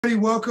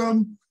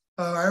Welcome.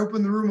 I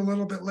opened the room a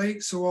little bit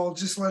late, so I'll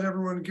just let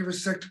everyone give a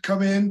sec to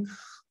come in.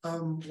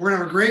 We're gonna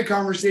have a great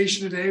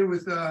conversation today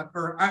with,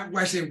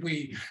 I say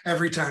we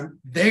every time.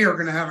 They are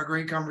gonna have a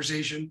great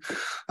conversation.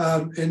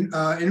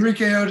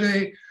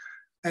 Enrique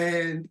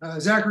and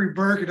Zachary,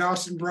 Burke, and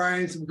Austen,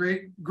 Bryan, some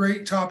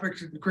great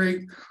topics and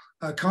great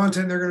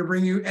content they're gonna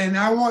bring you. And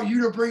I want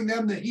you to bring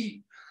them the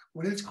heat.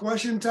 When it's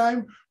question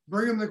time,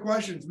 bring them the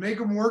questions. Make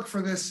them work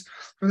for this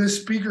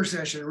speaker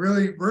session.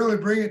 Really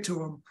bring it to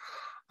them.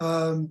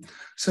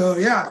 So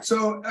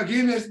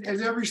again,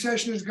 as every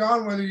session has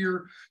gone, whether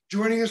you're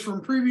joining us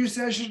from previous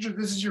sessions or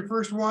this is your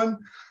first one,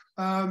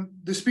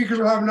 the speakers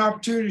will have an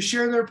opportunity to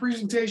share their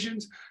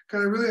presentations,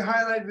 kind of really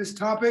highlight this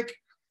topic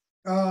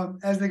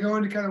as they go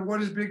into kind of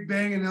what is Big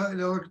Bang, and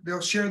they'll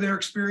share their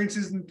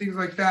experiences and things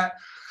like that.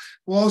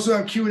 We'll also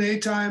have Q&A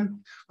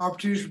time,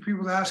 opportunities for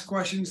people to ask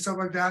questions, stuff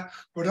like that.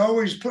 But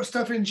always put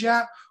stuff in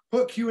chat,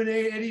 put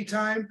Q&A at any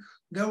time.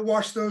 They'll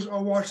watch those.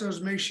 I'll watch those.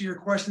 Make sure your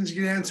questions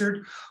get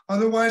answered.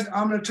 Otherwise,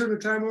 I'm going to turn the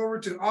time over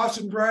to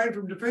Austen, Bryan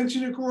from Defense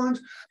Unicorns,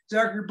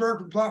 Zachary Burke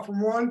from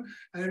Platform One,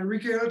 and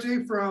Enrique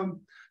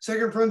from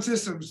Second Front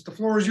Systems. The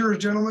floor is yours,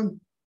 gentlemen.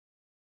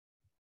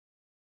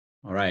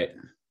 All right.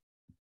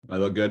 I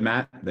look good,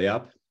 Matt? They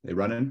up? They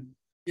running?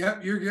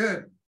 Yep, you're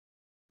good.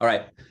 All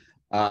right.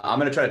 I'm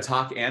going to try to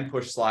talk and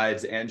push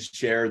slides and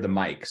share the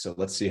mic. So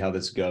let's see how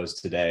this goes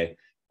today.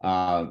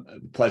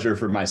 Pleasure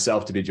for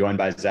myself to be joined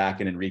by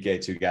Zach and Enrique,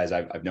 two guys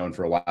I've known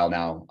for a while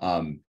now.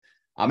 I'm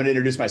going to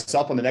introduce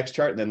myself on the next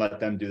chart and then let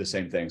them do the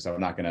same thing. So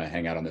I'm not going to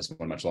hang out on this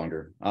one much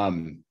longer.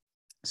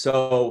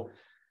 The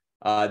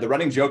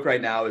running joke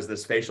right now is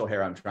this facial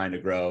hair I'm trying to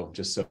grow,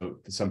 just so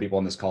some people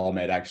on this call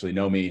might actually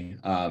know me.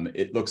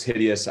 It looks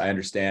hideous, I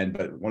understand,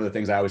 but one of the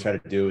things I always try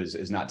to do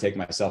is not take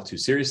myself too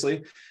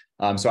seriously.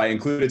 So I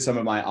included some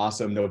of my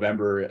awesome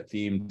November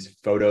themed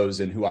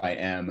photos and who I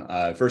am.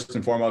 First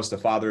and foremost, a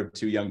father of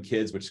two young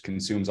kids, which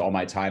consumes all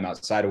my time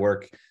outside of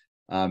work.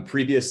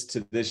 Previous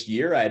to this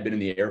year, I had been in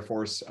the Air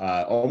Force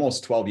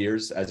almost 12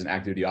 years as an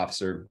active duty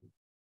officer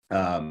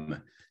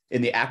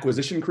in the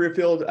acquisition career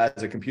field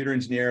as a computer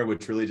engineer,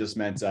 which really just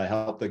meant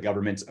help the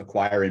government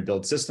acquire and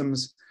build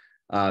systems.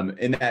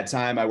 In that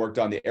time, I worked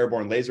on the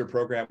Airborne Laser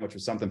Program, which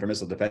was something for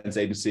Missile Defense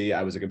Agency.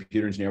 I was a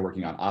computer engineer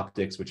working on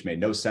optics, which made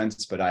no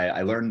sense, but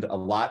I learned a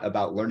lot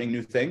about learning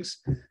new things.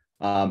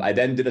 I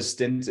then did a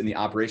stint in the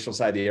operational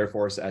side of the Air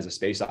Force as a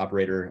space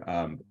operator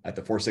at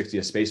the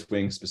 460th Space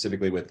Wing,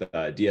 specifically with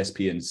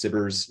DSP and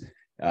SBIRS.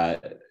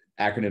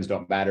 Acronyms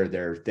don't matter.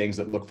 They're things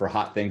that look for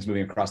hot things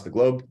moving across the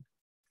globe.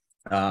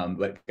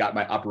 But got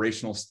my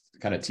operational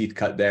kind of teeth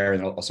cut there,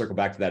 and I'll circle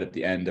back to that at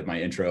the end of my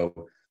intro.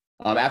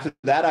 After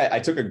that, I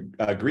took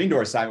a green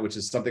door assignment, which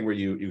is something where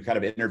you kind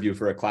of interview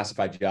for a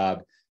classified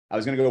job. I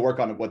was going to go work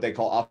on what they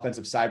call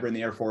offensive cyber in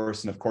the Air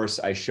Force. And of course,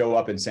 I show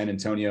up in San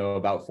Antonio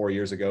about 4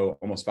 years ago,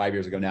 almost 5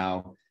 years ago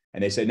now.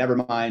 And they say, never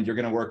mind, you're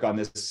going to work on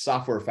this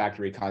software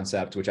factory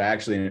concept, which I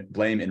actually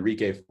blame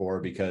Enrique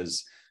for,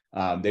 because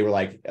they were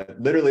like,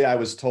 literally, I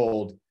was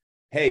told,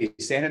 hey,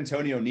 San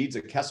Antonio needs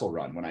a Kessel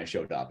run when I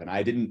showed up. And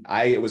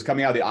I was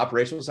coming out of the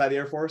operational side of the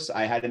Air Force.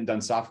 I hadn't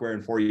done software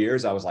in 4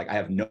 years. I was like, I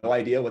have no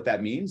idea what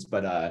that means,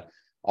 but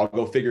I'll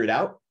go figure it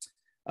out.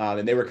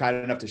 And they were kind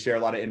enough to share a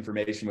lot of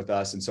information with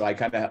us. And so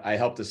I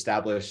helped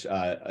establish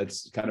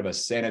it's kind of a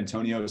San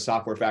Antonio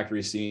software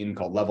factory scene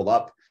called Level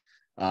Up.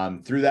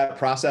 Through that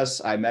process,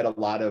 I met a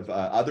lot of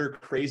other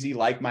crazy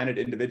like-minded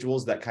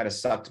individuals that kind of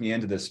sucked me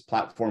into this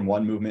Platform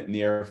One movement in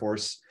the Air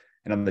Force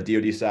and on the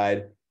DoD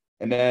side.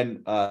 And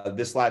then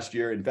this last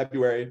year in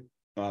February,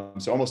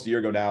 so almost a year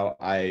ago now,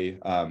 I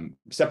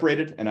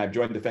separated and I've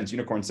joined Defense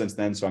Unicorn since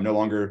then. So I'm no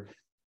longer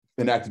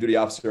an active duty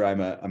officer.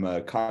 I'm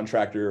a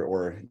contractor,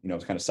 or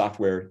kind of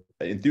software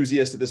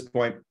enthusiast at this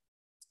point.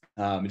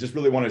 I just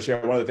really want to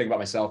share one other thing about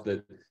myself,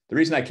 that the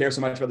reason I care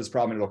so much about this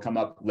problem, and it'll come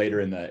up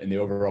later in the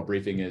overall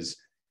briefing, is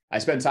I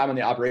spent time on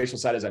the operational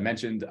side, as I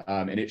mentioned,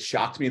 and it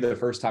shocked me the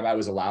first time I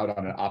was allowed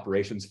on an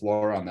operations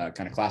floor on the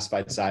kind of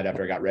classified side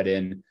after I got read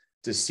in,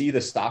 to see the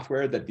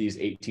software that these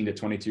 18 to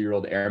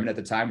 22-year-old airmen at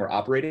the time were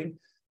operating.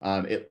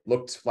 It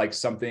looked like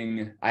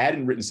something, I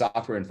hadn't written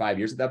software in 5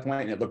 years at that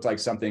point, and it looked like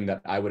something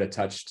that I would have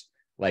touched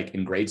like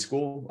in grade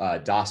school,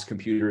 DOS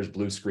computers,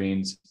 blue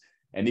screens.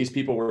 And these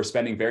people were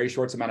spending very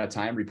short amount of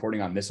time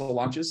reporting on missile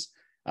launches.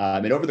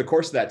 And over the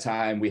course of that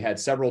time, we had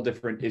several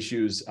different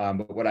issues.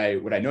 But what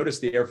I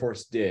noticed the Air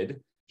Force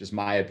did, just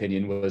my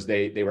opinion, was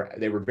they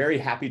were very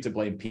happy to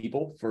blame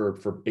people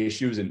for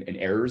issues and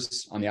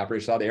errors on the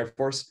operational side of the Air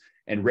Force,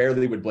 and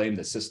rarely would blame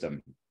the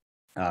system.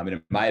 And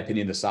in my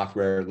opinion, the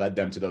software led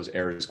them to those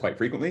errors quite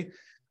frequently.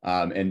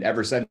 And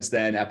ever since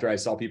then, after I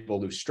saw people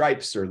lose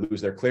stripes or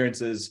lose their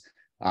clearances,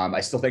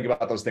 I still think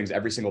about those things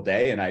every single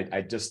day. And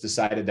I just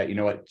decided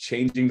that,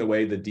 changing the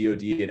way the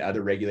DoD and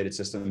other regulated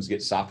systems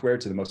get software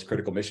to the most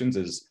critical missions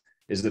is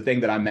the thing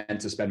that I'm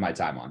meant to spend my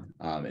time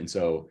on. And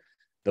so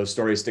those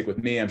stories stick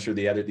with me. I'm sure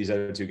these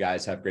other two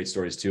guys have great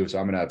stories too. So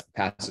I'm going to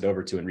pass it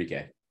over to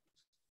Enrique.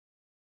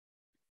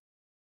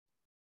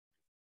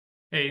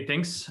 Hey,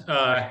 thanks.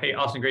 Hey,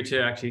 Austen, great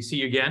to actually see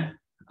you again.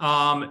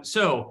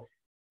 So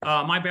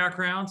My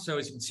background, so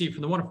as you can see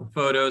from the wonderful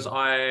photos,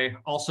 I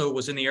also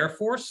was in the Air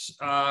Force,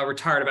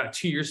 retired about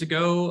 2 years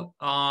ago.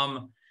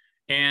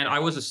 And I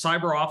was a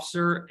cyber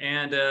officer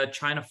and a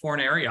China foreign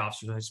area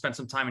officer. I spent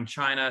some time in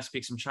China,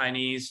 speak some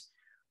Chinese.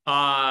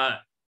 But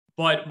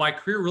my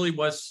career really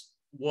was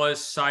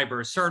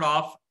cyber. Started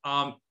off,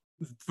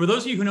 for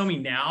those of you who know me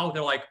now,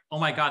 they're like, oh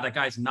my God, that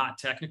guy's not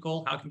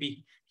technical. How can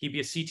he be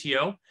a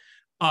CTO?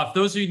 For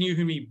those of you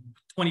who knew me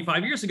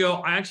 25 years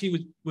ago, I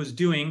actually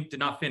did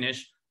not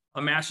finish,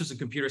 a master's in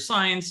computer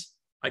science.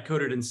 I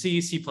coded in C,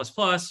 C++,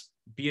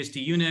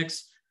 BSD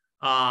Unix.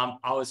 I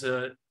was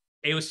a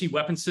AOC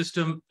weapons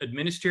system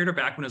administrator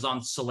back when I was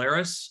on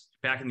Solaris,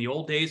 back in the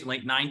old days, in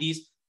late 90s.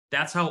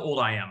 That's how old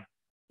I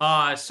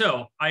am.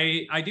 So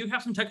I do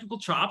have some technical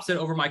chops that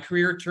over my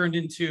career turned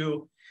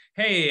into,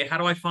 hey, how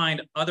do I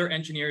find other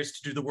engineers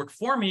to do the work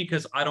for me?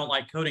 Because I don't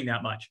like coding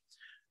that much.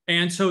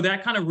 And so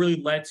that kind of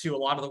really led to a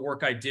lot of the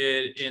work I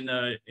did in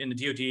the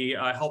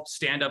DoD. I helped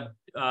stand up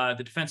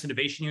the Defense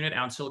Innovation Unit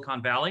out in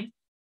Silicon Valley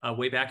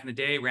way back in the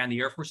day, ran the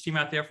Air Force team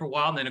out there for a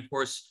while. And then, of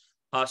course,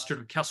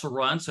 started Kessel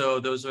Run. So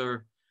those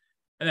are,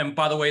 and then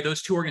by the way,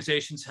 those two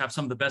organizations have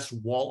some of the best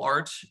wall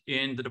art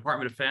in the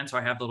Department of Defense. So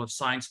I have the little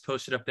signs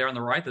posted up there on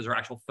the right. Those are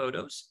actual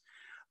photos.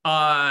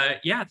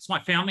 Yeah, it's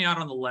my family out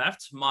on the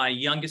left. My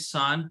youngest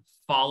son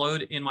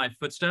followed in my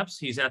footsteps.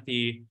 He's at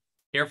the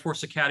Air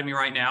Force Academy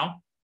right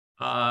now.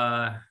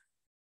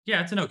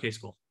 Yeah, it's an okay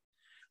school.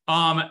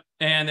 And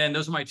then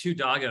those are my two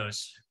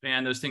doggos,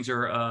 and those things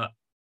are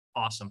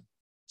awesome.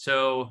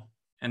 So,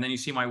 and then you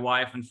see my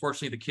wife.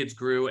 Unfortunately, the kids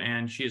grew,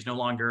 and she is no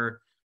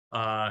longer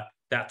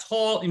that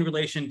tall in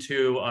relation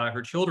to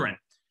her children,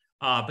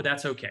 but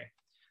that's okay.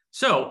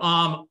 So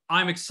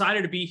I'm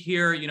excited to be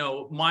here. You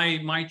know,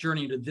 my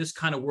journey into this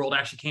kind of world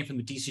actually came from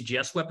the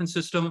DCGS weapon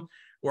system,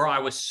 where I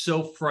was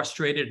so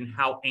frustrated in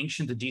how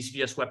ancient the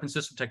DCGS weapon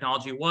system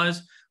technology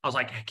was. I was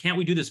like, can't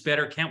we do this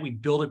better? Can't we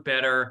build it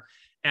better?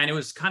 And it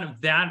was kind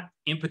of that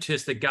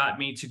impetus that got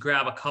me to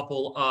grab a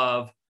couple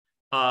of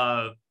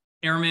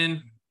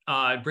airmen,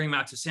 bring them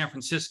out to San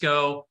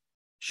Francisco,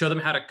 show them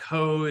how to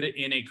code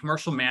in a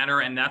commercial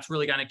manner. And that's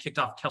really kind of kicked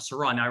off Kessel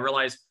Run. Now, I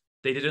realized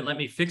they didn't let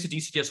me fix a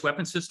DCGS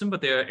weapon system,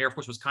 but the Air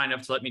Force was kind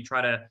enough to let me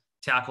try to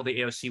tackle the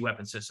AOC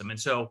weapon system. And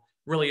so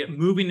really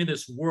moving into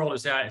this world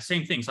is that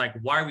same things like,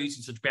 why are we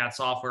using such bad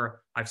software?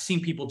 I've seen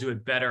people do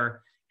it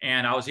better.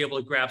 And I was able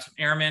to grab some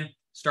airmen,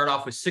 start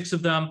off with 6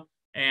 of them.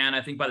 And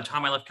I think by the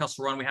time I left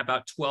Kessel Run, we had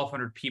about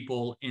 1,200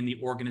 people in the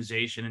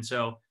organization. And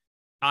so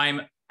I'm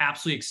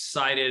absolutely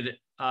excited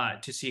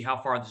to see how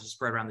far this has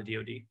spread around the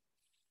DoD.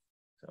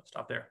 So I'll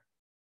stop there.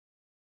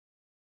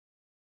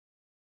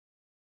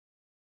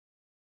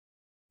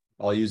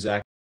 All you,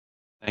 Zach.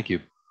 Thank you.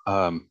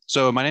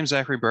 So my name is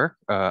Zachary Burke.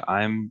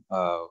 I'm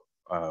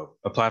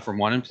a Platform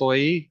One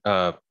employee.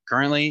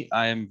 Currently,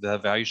 I am the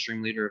value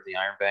stream leader of the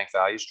Iron Bank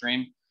value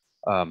stream.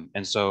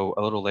 And so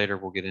a little later,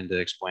 we'll get into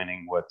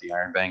explaining what the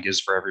Iron Bank is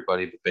for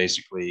everybody. But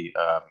basically,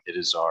 it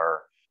is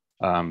our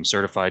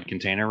certified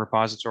container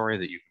repository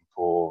that you can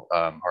pull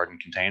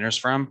hardened containers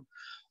from.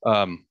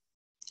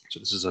 So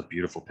this is a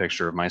beautiful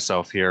picture of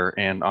myself here.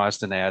 And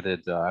Austen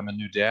added, I'm a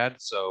new dad,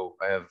 so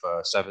I have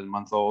a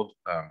 7-month-old.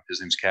 His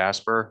name's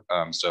Casper.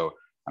 So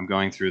I'm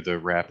going through the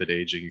rapid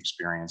aging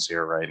experience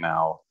here right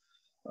now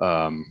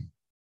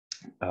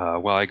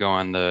while I go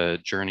on the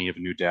journey of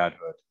new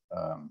dadhood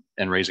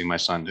and raising my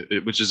son,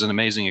 which is an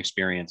amazing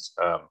experience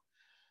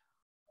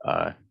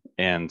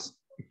and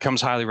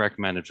comes highly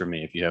recommended for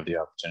me if you have the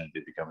opportunity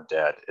to become a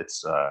dad.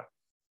 It's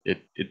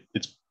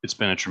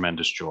been a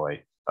tremendous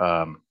joy.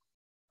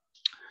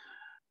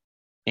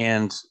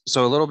 And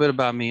so a little bit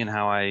about me and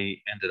how I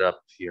ended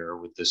up here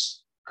with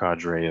this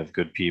cadre of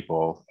good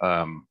people.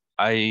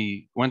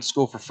 I went to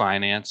school for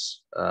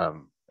finance.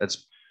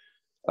 It's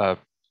a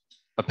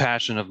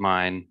passion of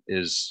mine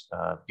is,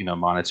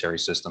 monetary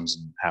systems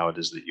and how it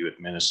is that you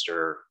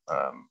administer,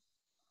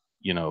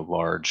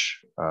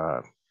 large,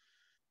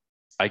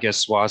 I guess,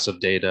 swaths of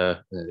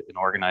data and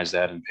organize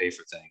that and pay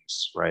for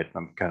things, right?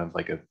 I'm kind of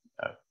like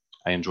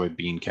I enjoy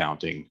bean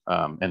counting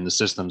and the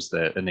systems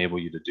that enable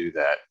you to do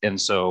that. And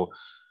so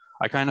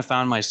I kind of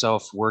found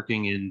myself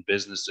working in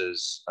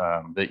businesses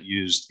that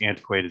used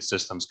antiquated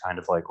systems, kind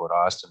of like what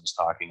Austen was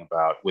talking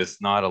about, with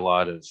not a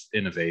lot of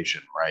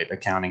innovation, right?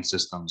 Accounting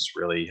systems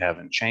really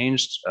haven't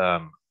changed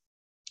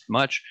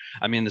much.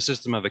 I mean, the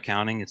system of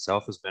accounting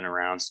itself has been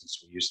around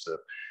since we used to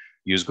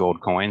use gold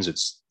coins.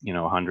 It's,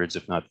 hundreds,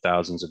 if not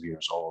thousands of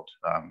years old.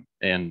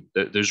 And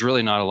there's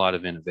really not a lot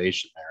of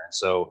innovation there. And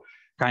so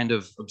kind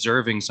of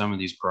observing some of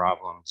these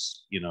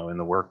problems, in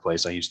the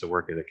workplace. I used to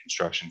work at a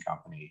construction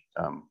company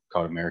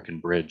called American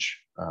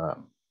Bridge.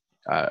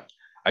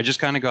 I just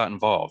kind of got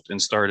involved and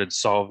started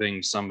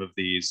solving some of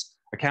these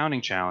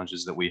accounting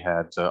challenges that we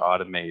had to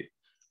automate,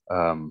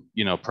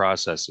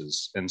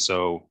 processes. And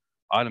so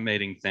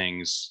automating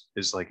things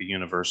is like a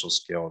universal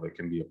skill that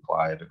can be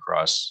applied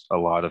across a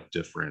lot of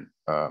different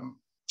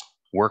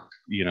work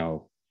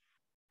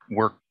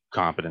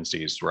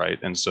competencies, right?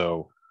 And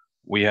so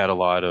we had a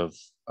lot of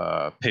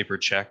paper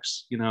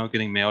checks,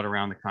 getting mailed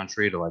around the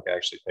country to like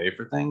actually pay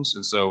for things.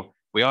 And so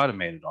we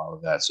automated all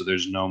of that. So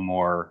there's no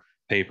more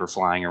paper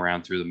flying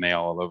around through the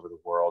mail all over the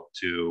world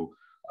to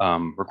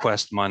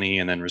request money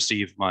and then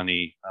receive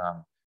money.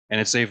 And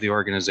it saved the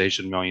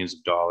organization millions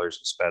of dollars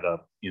and sped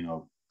up,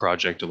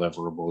 project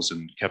deliverables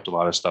and kept a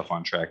lot of stuff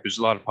on track. There's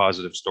a lot of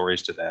positive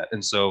stories to that.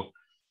 And so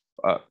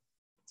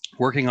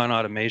working on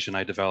automation,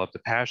 I developed a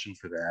passion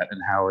for that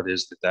and how it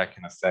is that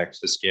can affect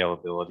the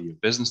scalability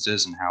of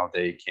businesses and how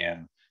they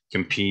can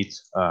compete,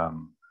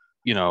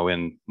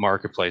 in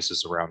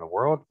marketplaces around the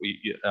world.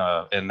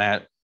 And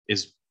that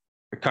is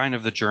kind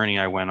of the journey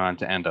I went on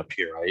to end up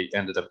here. I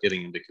ended up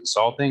getting into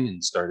consulting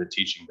and started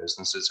teaching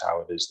businesses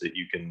how it is that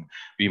you can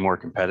be more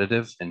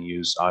competitive and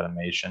use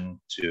automation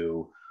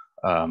to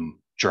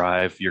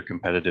drive your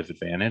competitive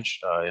advantage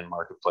in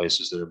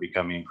marketplaces that are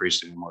becoming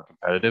increasingly more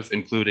competitive,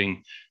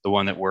 including the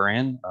one that we're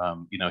in.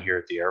 Here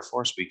at the Air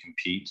Force, we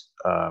compete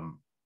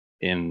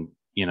in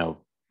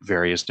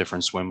various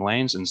different swim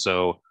lanes, and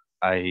so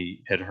I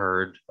had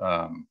heard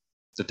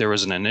that there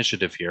was an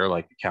initiative here,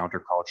 like a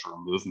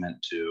countercultural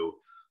movement to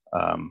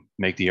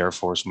make the Air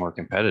Force more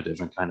competitive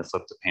and kind of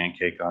flip the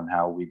pancake on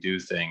how we do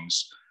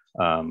things.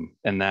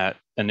 And that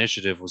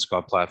initiative was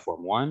called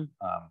Platform One,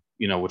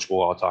 which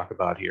we'll all talk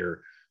about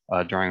here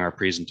during our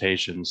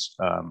presentations.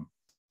 I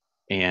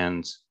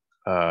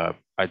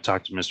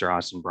talked to Mr.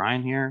 Austen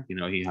Bryan here.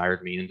 He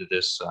hired me into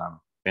this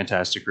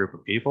fantastic group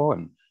of people,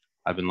 and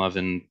I've been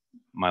loving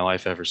my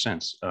life ever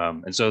since.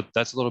 And so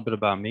that's a little bit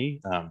about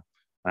me.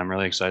 I'm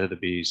really excited to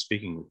be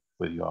speaking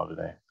with you all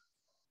today.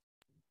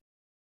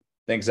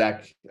 Thanks,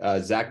 Zach.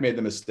 Zach made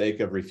the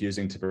mistake of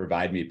refusing to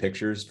provide me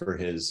pictures for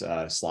his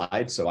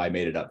slides, so I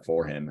made it up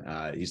for him.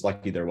 He's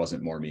lucky there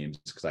wasn't more memes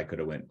because I could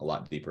have went a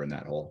lot deeper in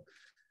that hole.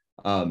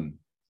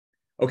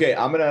 Okay,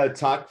 I'm going to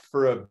talk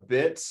for a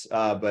bit,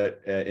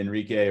 but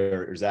Enrique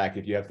or Zach,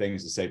 if you have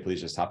things to say, please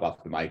just hop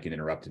off the mic and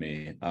interrupt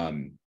me.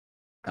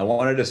 I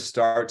wanted to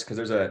start because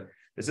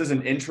this is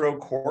an intro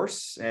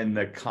course, and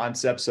the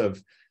concepts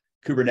of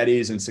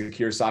Kubernetes and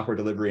secure software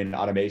delivery and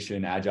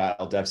automation, agile,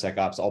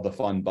 DevSecOps, all the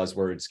fun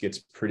buzzwords gets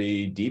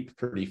pretty deep,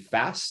 pretty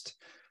fast.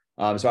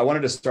 So I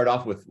wanted to start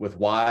off with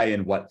why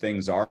and what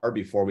things are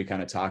before we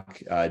kind of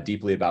talk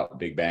deeply about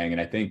Big Bang.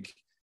 And I think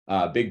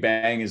Big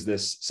Bang is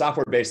this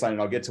software baseline,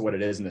 and I'll get to what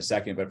it is in a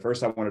second. But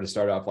first, I wanted to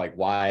start off like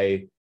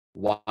why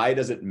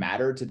does it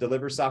matter to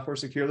deliver software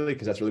securely?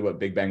 Because that's really what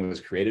Big Bang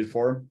was created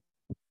for.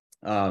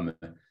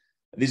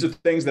 These are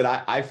things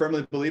that I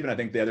firmly believe, and I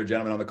think the other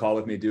gentlemen on the call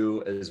with me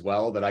do as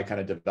well, that I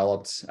kind of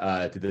developed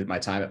through my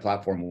time at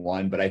Platform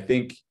One. But I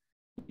think,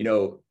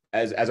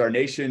 as our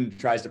nation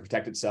tries to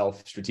protect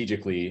itself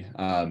strategically,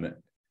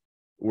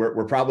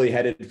 we're probably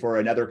headed for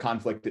another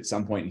conflict at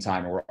some point in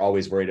time, and we're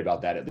always worried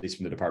about that, at least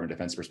from the Department of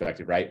Defense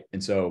perspective, right?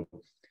 And so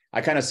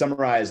I kind of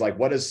summarize, like,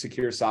 what does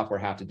secure software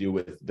have to do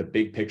with the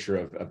big picture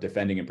of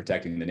defending and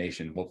protecting the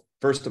nation? Well,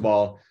 first of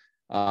all,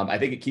 I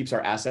think it keeps our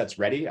assets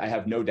ready. I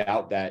have no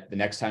doubt that the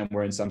next time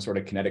we're in some sort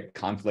of kinetic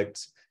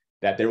conflict,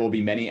 that there will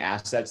be many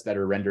assets that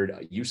are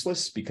rendered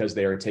useless because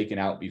they are taken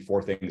out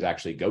before things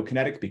actually go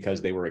kinetic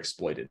because they were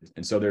exploited.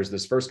 And so there's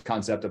this first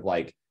concept of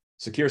like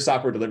secure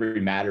software delivery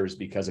matters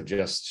because of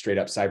just straight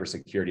up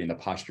cybersecurity and the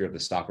posture of the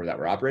software that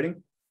we're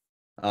operating.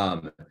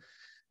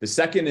 The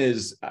second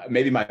is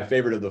maybe my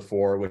favorite of the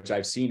four, which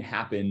I've seen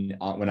happen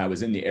when I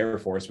was in the Air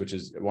Force, which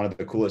is one of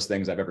the coolest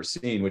things I've ever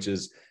seen, which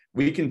is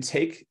we can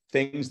take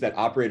things that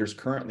operators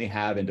currently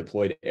have in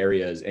deployed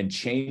areas and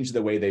change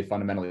the way they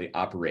fundamentally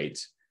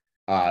operate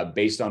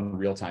based on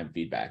real-time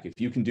feedback. If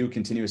you can do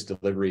continuous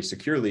delivery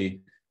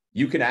securely,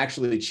 you can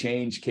actually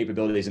change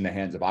capabilities in the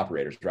hands of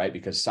operators, right?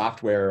 Because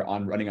software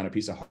running on a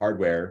piece of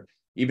hardware,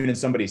 even in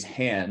somebody's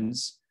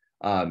hands,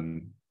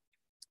 can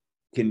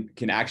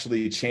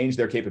actually change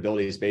their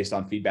capabilities based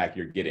on feedback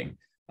you're getting.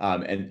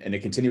 And a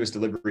continuous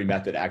delivery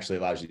method actually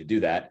allows you to do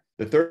that.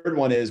 The third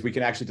one is we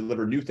can actually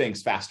deliver new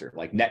things faster,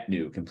 like net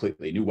new,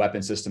 completely new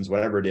weapon systems,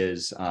 whatever it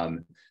is.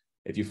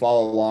 If you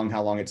follow along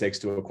how long it takes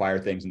to acquire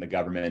things in the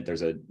government,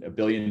 there's a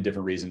billion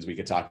different reasons we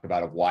could talk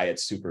about of why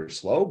it's super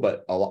slow.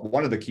 But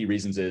one of the key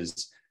reasons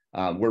is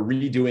we're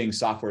redoing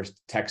software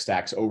tech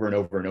stacks over and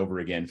over and over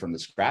again from the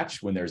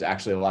scratch when there's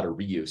actually a lot of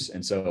reuse.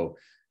 And so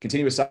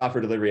continuous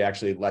software delivery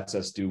actually lets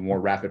us do more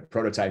rapid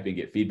prototyping,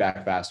 get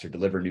feedback faster,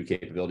 deliver new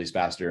capabilities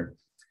faster.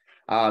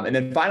 And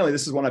then finally,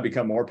 this is one I've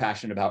become more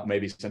passionate about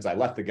maybe since I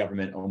left the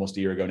government almost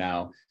a year ago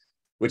now,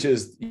 which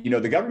is,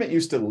 the government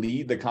used to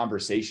lead the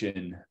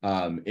conversation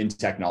in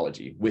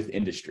technology with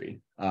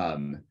industry.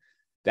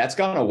 That's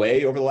gone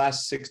away over the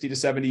last 60 to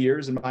 70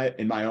 years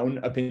in my own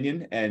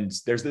opinion. And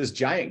there's this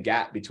giant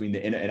gap between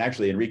and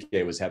actually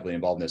Enrique was heavily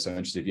involved in this, so I'm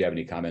interested if you have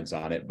any comments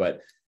on it, but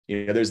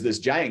there's this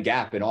giant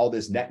gap in all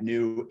this net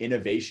new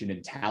innovation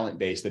and talent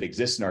base that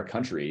exists in our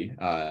country.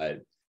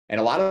 And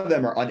a lot of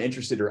them are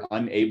uninterested or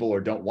unable or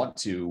don't want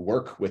to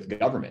work with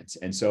government.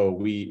 And so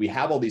we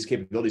have all these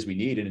capabilities we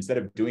need. And instead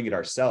of doing it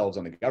ourselves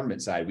on the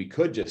government side, we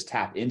could just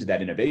tap into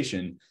that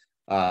innovation,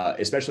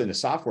 especially in the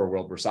software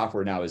world where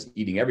software now is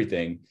eating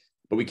everything.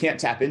 but we can't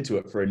tap into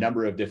it for a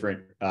number of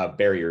different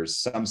barriers,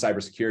 some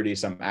cybersecurity,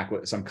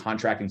 some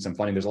contracting, some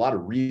funding. There's a lot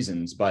of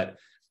reasons, but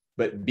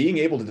being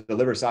able to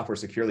deliver software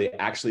securely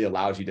actually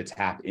allows you to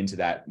tap into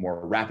that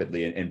more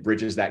rapidly and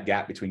bridges that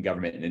gap between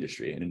government and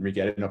industry. And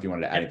Enrique, I didn't know if you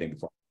wanted to add anything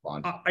before.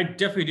 I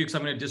definitely do, because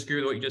I'm going to disagree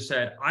with what you just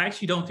said. I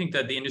actually don't think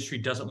that the industry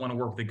doesn't want to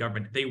work with the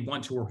government. They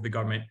want to work with the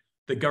government.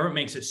 The government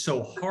makes it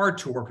so hard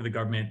to work with the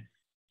government.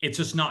 It's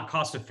just not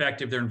cost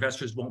effective. Their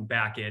investors won't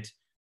back it.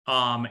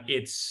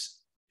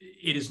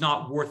 It is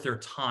not worth their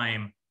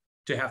time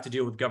to have to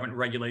deal with government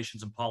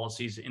regulations and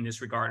policies in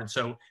this regard. And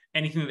so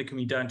anything that can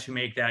be done to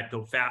make that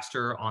go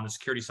faster on the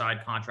security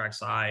side, contract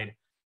side,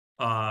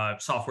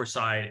 software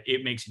side,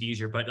 it makes it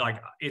easier. But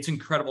like, it's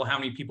incredible how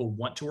many people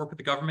want to work with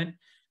the government.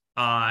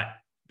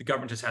 The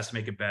government just has to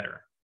make it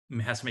better.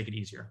 It has to make it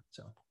easier.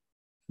 So,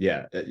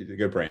 yeah,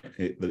 good point.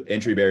 The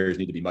entry barriers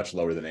need to be much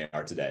lower than they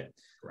are today.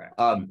 Correct.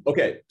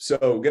 Okay, so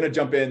I'm going to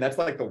jump in. That's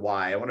like the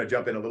why. I want to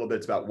jump in a little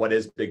bit about what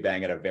is Big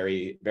Bang at a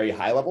very, very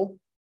high level.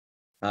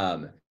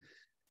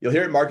 You'll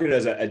hear it marketed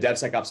as a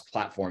DevSecOps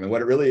platform. And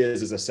what it really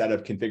is a set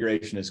of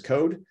configuration as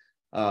code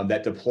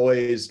that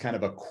deploys kind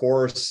of a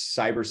core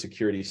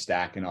cybersecurity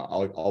stack. And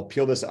I'll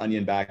peel this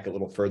onion back a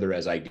little further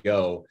as I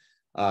go.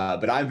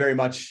 But I'm very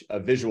much a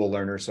visual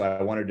learner, so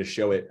I wanted to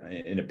show it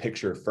in a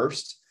picture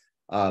first.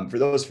 For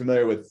those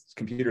familiar with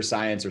computer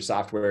science or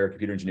software,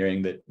 computer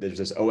engineering, that there's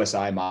this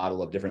OSI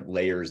model of different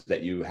layers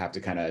that you have to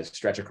kind of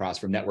stretch across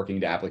from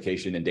networking to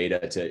application and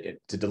data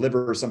to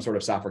deliver some sort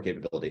of software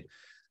capability.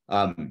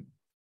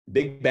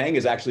 Big Bang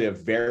is actually a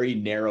very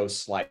narrow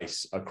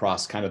slice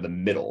across kind of the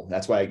middle.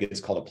 That's why it gets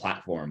called a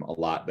platform a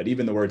lot. But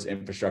even the words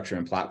infrastructure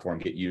and platform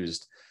get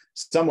used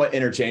somewhat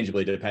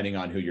interchangeably depending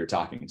on who you're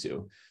talking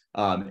to.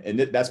 And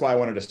that's why I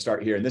wanted to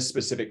start here. In this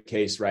specific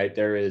case, right,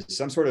 there is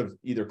some sort of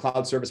either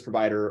cloud service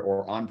provider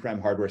or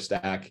on-prem hardware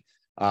stack.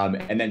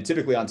 And then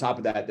typically on top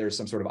of that, there's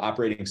some sort of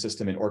operating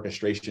system and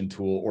orchestration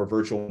tool or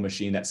virtual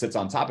machine that sits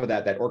on top of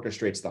that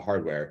orchestrates the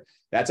hardware.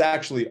 That's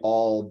actually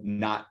all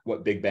not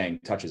what Big Bang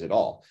touches at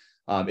all.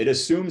 It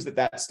assumes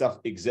that stuff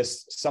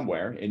exists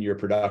somewhere in your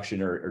production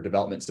or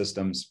development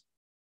systems.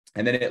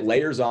 And then it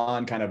layers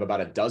on kind of about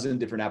a dozen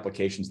different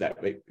applications that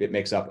it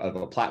makes up of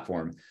a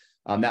platform.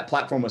 That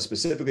platform was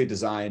specifically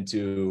designed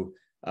to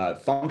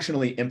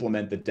functionally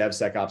implement the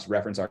DevSecOps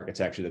reference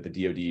architecture that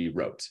the DoD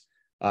wrote.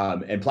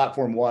 And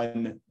Platform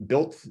One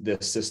built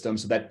this system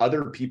so that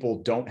other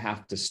people don't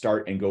have to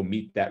start and go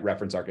meet that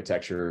reference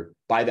architecture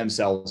by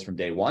themselves from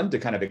day one to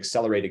kind of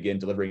accelerate, again,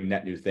 delivering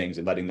net new things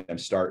and letting them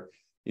start,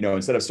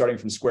 instead of starting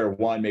from square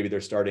one, maybe they're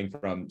starting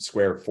from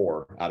square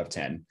 4 out of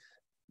 10.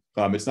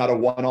 It's not a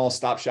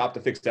one-all-stop shop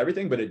to fix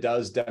everything, but it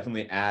does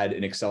definitely add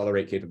and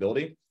accelerate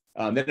capability.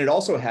 Then it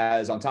also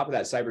has, on top of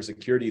that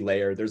cybersecurity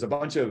layer, there's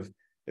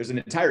an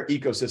entire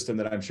ecosystem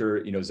that I'm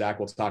sure, Zach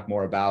will talk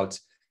more about,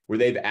 where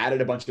they've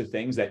added a bunch of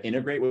things that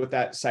integrate with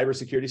that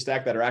cybersecurity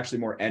stack that are actually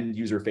more end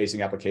user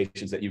facing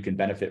applications that you can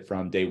benefit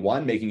from day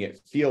one, making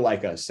it feel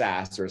like a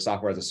SaaS or a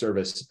software as a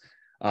service,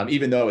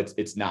 even though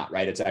it's not,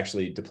 right? It's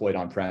actually deployed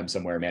on-prem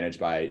somewhere, managed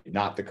by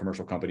not the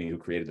commercial company who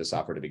created the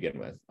software to begin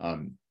with.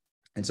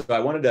 And so I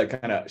wanted to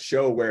kind of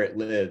show where it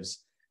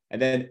lives.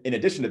 And then in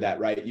addition to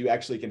that, right, you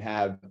actually can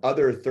have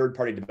other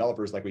third-party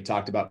developers, like we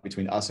talked about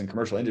between us and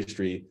commercial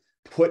industry,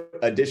 put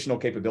additional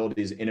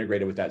capabilities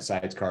integrated with that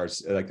sidecar,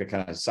 like the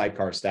kind of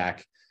sidecar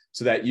stack,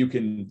 so that you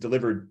can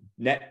deliver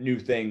net new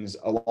things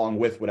along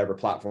with whatever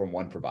Platform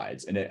One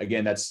provides. And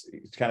again, that's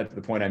kind of to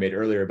the point I made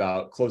earlier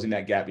about closing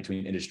that gap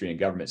between industry and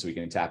government so we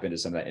can tap into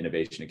some of that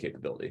innovation and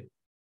capability.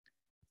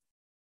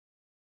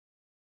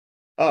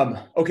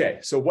 Okay,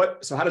 so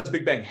how does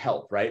Big Bang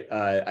help, right?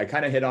 I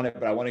kind of hit on it,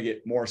 but I want to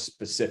get more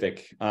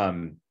specific.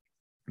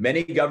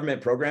 Many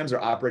government programs are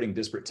operating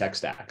disparate tech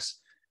stacks.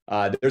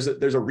 There's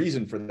a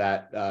reason for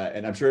that,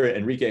 and I'm sure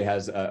Enrique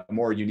has a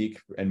more unique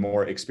and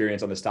more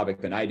experience on this topic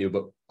than I do,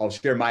 but I'll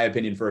share my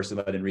opinion first and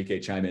let Enrique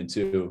chime in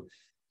too.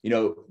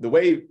 The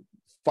way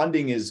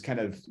funding is kind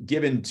of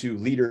given to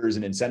leaders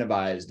and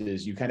incentivized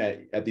is you kind of,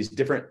 at these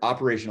different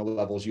operational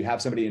levels, you have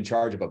somebody in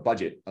charge of a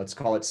budget, let's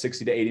call it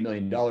 $60 to $80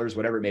 million,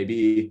 whatever it may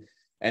be.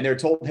 And they're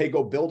told, hey,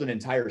 go build an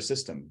entire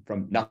system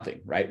from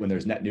nothing, right? When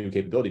there's net new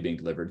capability being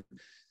delivered.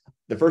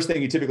 The first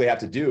thing you typically have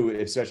to do,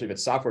 especially if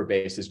it's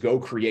software-based, is go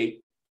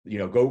create,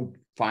 go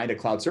find a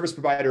cloud service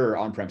provider or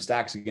on-prem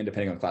stacks, again,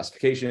 depending on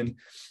classification,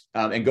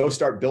 and go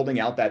start building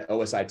out that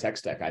OSI tech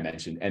stack I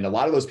mentioned. And a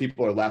lot of those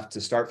people are left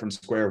to start from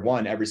square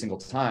one every single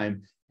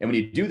time. And when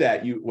you do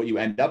that, what you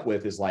end up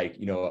with is like,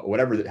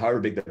 however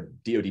big the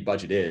DoD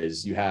budget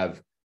is, you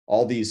have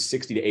all these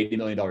 $60 to $80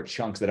 million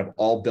chunks that have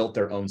all built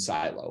their own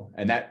silo.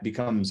 And that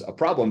becomes a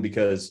problem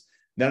because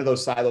none of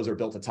those silos are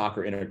built to talk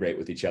or integrate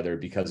with each other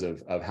because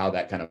of how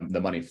that kind of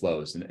the money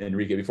flows. And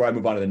Enrique, before I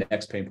move on to the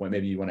next pain point,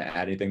 maybe you want to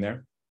add anything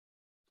there?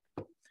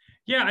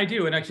 Yeah, I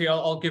do. And actually,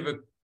 I'll give a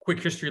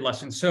quick history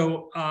lesson.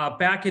 So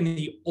back in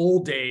the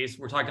old days,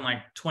 we're talking like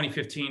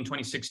 2015,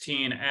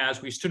 2016,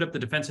 as we stood up the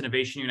Defense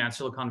Innovation Unit at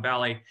Silicon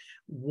Valley,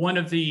 one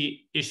of the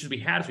issues we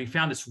had is we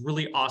found this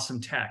really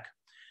awesome tech.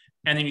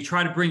 And then you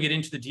try to bring it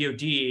into the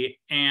DoD,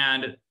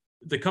 and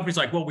the company's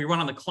like, well, we run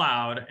on the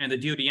cloud, and the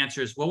DoD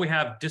answers, well, we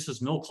have DIS's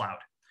cloud,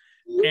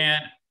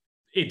 and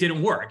it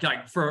didn't work.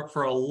 Like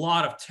for a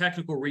lot of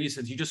technical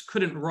reasons, you just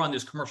couldn't run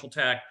this commercial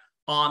tech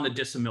on the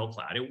DIS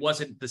cloud. It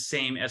wasn't the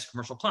same as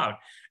commercial cloud.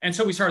 And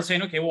so we started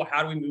saying, okay, well,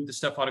 how do we move this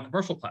stuff out of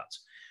commercial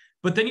clouds?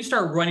 But then you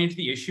start running into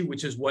the issue,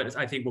 which is what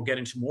I think we'll get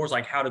into more, is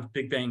like, how did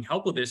Big Bang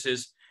help with this?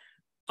 Is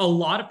a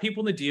lot of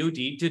people in the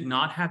DoD did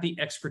not have the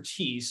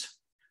expertise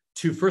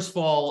to, first of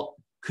all,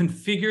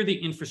 configure the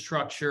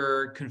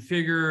infrastructure,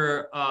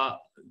 configure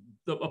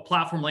a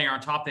platform layer on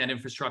top of that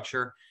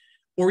infrastructure,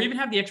 or even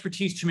have the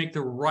expertise to make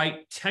the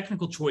right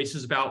technical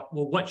choices about,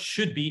 well, what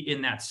should be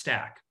in that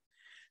stack.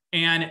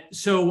 And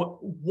so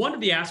one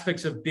of the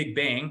aspects of Big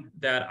Bang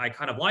that I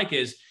kind of like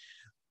is,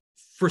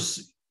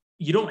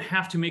 you don't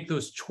have to make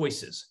those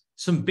choices.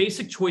 Some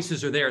basic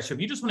choices are there. So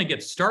if you just want to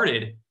get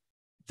started,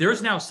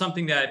 there's now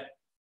something that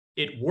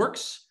it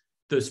works.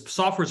 The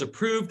software is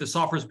approved. The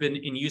software has been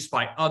in use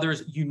by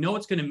others. You know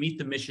it's going to meet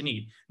the mission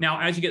need. Now,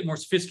 as you get more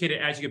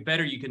sophisticated, as you get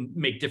better, you can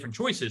make different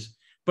choices.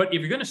 But if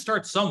you're going to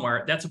start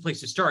somewhere, that's a place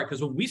to start.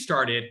 Because when we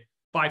started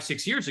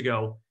 5-6 years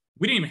ago,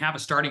 we didn't even have a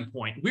starting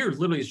point. We were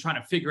literally just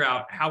trying to figure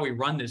out how we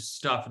run this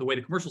stuff the way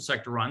the commercial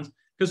sector runs,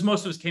 because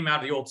most of us came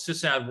out of the old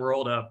sysad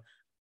world of,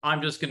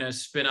 I'm just going to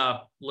spin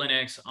up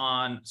Linux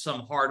on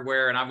some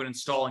hardware and I'm going to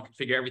install and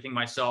configure everything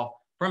myself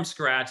from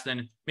scratch,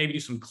 then maybe do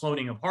some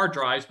cloning of hard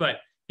drives. But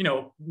you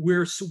know, we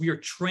are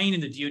trained in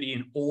the DoD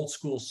in old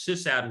school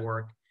sysad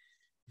work.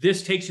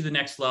 This takes you to the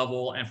next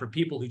level. And for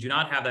people who do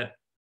not have that,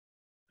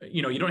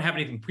 you know, you don't have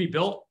anything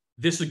pre-built,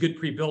 this is a good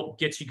pre-built,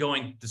 gets you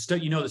going. The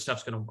stuff, you know, the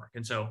stuff's going to work.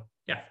 And so,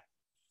 yeah.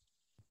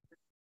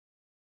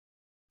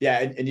 Yeah,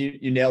 and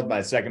you nailed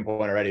my second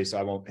point already, so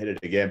I won't hit it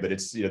again. But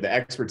it's, you know, the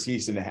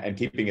expertise and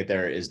keeping it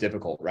there is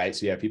difficult, right?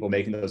 So you have people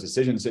making those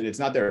decisions, and it's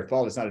not their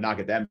fault. It's not a knock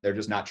at them. They're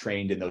just not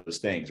trained in those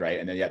things,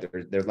 right? And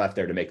then they're left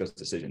there to make those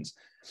decisions.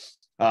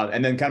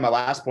 And then kind of my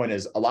last point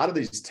is, a lot of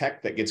these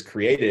tech that gets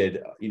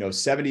created, you know,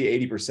 70,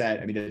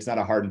 80%, I mean, it's not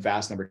a hard and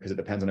fast number because it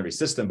depends on every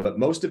system, but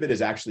most of it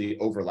is actually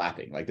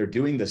overlapping. Like they're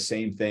doing the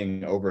same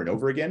thing over and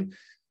over again.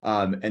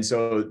 And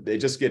so it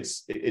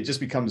just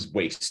becomes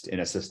waste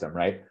in a system,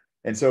 right?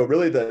 And so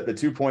really the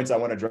 2 points I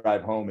want to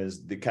drive home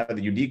is the kind of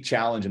the unique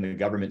challenge in the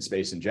government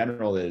space in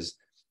general is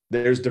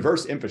there's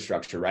diverse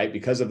infrastructure, right?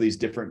 Because of these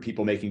different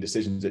people making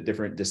decisions at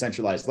different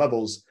decentralized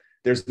levels.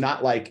 It's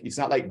not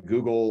like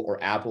Google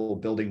or Apple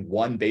building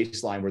one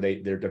baseline where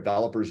their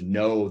developers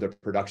know the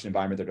production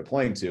environment they're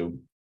deploying to.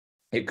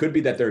 It could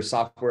be that their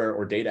software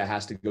or data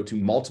has to go to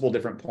multiple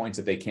different points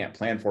that they can't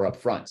plan for up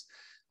front.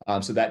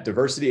 So that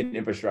diversity in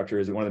infrastructure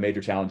is one of the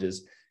major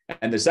challenges.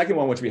 And the second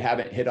one, which we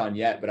haven't hit on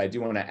yet, but I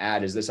do want to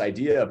add, is this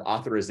idea of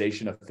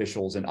authorization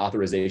officials and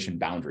authorization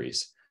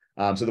boundaries.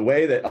 So the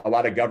way that a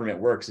lot of government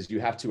works is you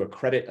have to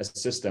accredit a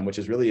system, which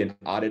is really an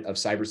audit of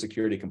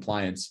cybersecurity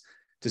compliance,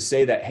 to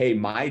say that, hey,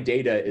 my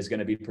data is going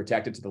to be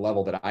protected to the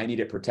level that I need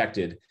it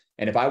protected.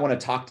 And if I want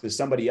to talk to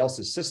somebody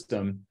else's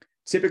system,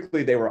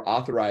 typically they were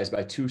authorized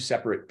by two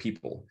separate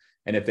people.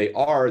 And if they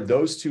are,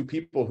 those two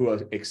people who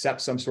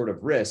accept some sort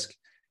of risk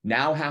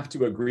now have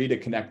to agree to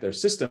connect their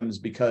systems,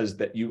 because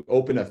that you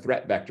open a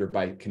threat vector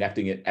by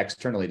connecting it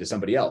externally to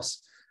somebody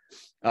else.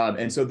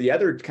 And so the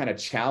other kind of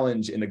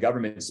challenge in the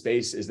government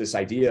space is this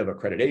idea of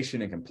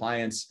accreditation and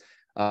compliance,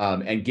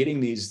 and getting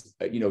these,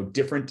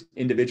 different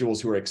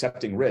individuals who are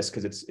accepting risk,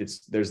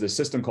 because there's this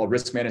system called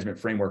Risk Management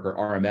Framework, or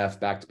RMF,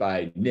 backed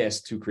by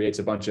NIST, who creates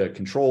a bunch of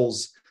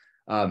controls.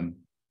 But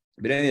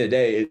at the end of the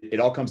day, it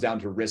all comes down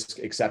to risk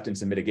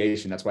acceptance and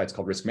mitigation. That's why it's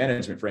called Risk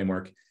Management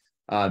Framework.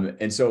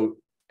 And so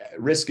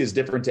risk is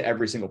different to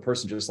every single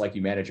person, just like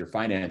you manage your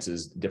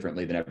finances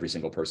differently than every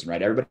single person,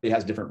 right? Everybody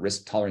has different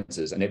risk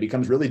tolerances, and it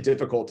becomes really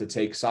difficult to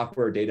take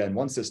software data in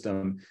one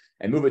system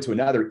and move it to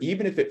another.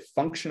 Even if it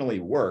functionally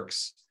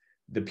works,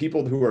 the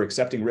people who are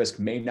accepting risk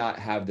may not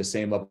have the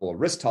same level of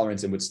risk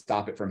tolerance and would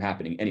stop it from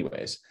happening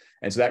anyways.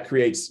 And so that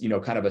creates,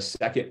 kind of a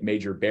second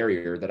major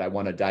barrier that I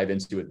want to dive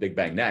into with Big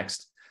Bang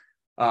next.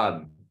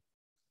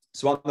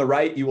 So on the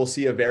right, you will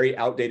see a very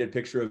outdated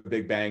picture of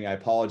Big Bang.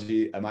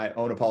 My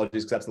own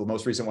apologies, because that's the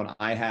most recent one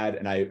I had.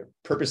 And I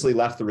purposely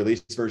left the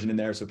release version in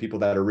there so people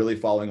that are really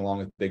following along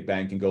with Big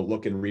Bang can go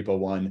look in repo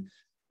one.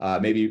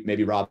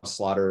 Maybe Rob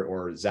Slaughter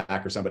or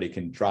Zach or somebody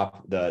can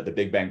drop the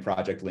Big Bang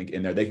project link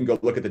in there. They can go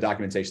look at the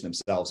documentation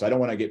themselves. So I don't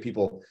want to get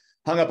people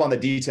hung up on the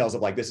details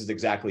of like, this is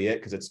exactly it,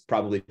 because it's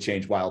probably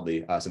changed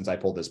wildly since I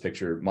pulled this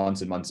picture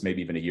months and months,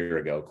 maybe even a year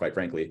ago, quite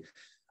frankly.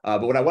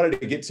 But what I wanted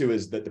to get to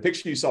is that the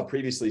picture you saw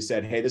previously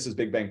said, hey, this is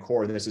Big Bang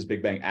Core and this is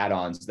Big Bang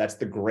add-ons. That's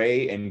the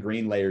gray and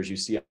green layers you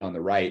see on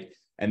the right.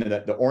 And then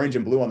the orange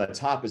and blue on the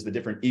top is the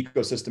different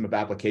ecosystem of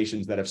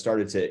applications that have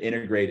started to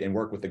integrate and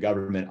work with the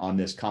government on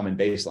this common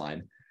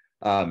baseline.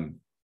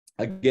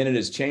 Again, it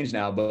has changed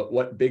now, but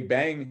what Big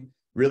Bang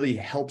really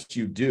helps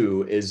you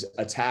do is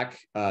attack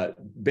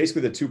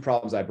basically the two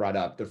problems I brought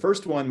up. The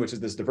first one, which is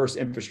this diverse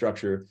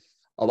infrastructure,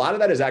 a lot of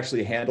that is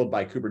actually handled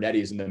by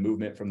Kubernetes in the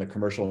movement from the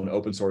commercial and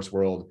open source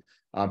world.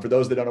 For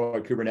those that don't know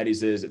what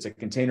Kubernetes is, it's a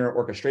container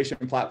orchestration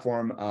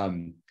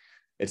platform.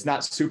 It's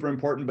not super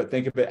important, but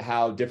think of it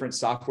how different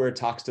software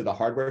talks to the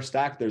hardware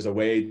stack. There's a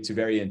way to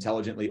very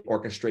intelligently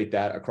orchestrate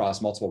that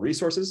across multiple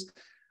resources.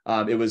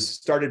 It was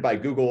started by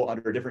Google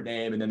under a different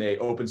name, and then they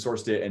open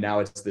sourced it, and now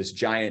it's this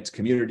giant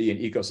community and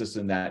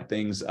ecosystem that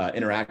things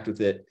interact with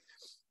it.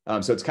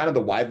 So it's kind of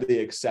the widely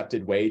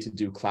accepted way to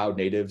do cloud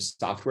native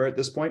software at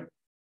this point,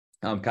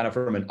 kind of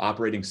from an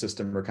operating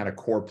system or kind of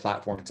core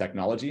platform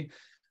technology.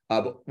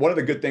 But one of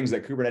the good things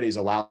that Kubernetes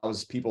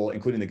allows people,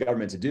 including the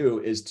government, to do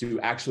is to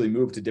actually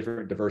move to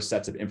different diverse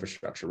sets of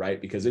infrastructure, right?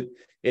 Because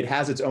it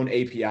has its own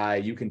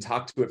API. You can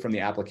talk to it from the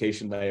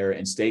application layer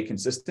and stay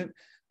consistent.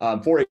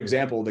 For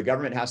example, the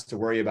government has to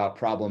worry about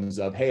problems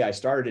of, hey, I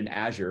started in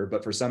Azure,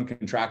 but for some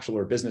contractual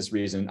or business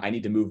reason, I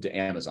need to move to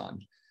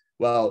Amazon.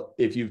 Well,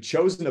 if you've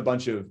chosen a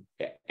bunch of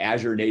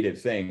Azure native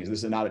things,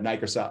 this is not at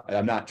Microsoft,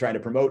 I'm not trying to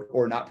promote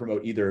or not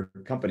promote either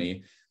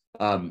company,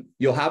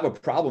 you'll have a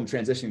problem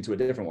transitioning to a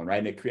different one, right?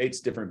 And it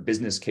creates different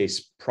business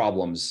case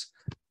problems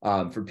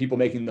for people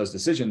making those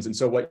decisions. And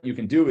so what you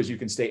can do is you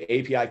can stay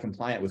API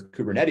compliant with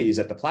Kubernetes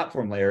at the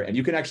platform layer, and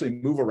you can actually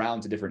move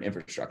around to different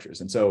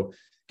infrastructures. And so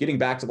getting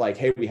back to like,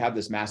 hey, we have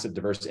this massive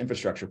diverse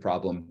infrastructure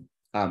problem.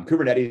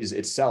 Kubernetes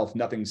itself,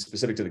 nothing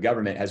specific to the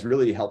government, has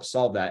really helped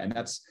solve that.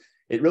 And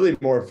it really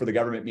more for the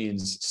government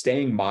means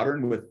staying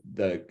modern with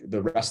the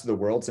rest of the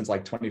world since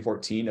like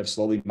 2014 of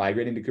slowly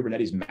migrating to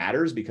Kubernetes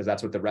matters, because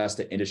that's what the rest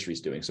of industry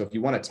is doing. So if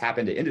you want to tap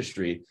into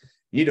industry,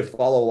 you need to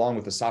follow along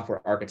with the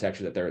software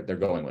architecture that they're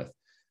going with.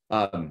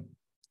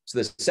 So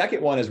the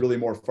second one is really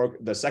more,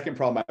 the second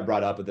problem I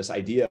brought up with this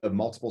idea of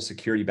multiple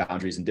security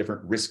boundaries and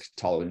different risk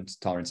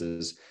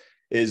tolerances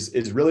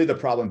is really the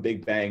problem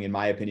Big Bang, in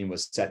my opinion,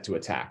 was set to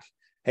attack.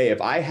 Hey,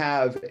 if I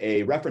have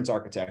a reference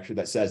architecture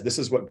that says this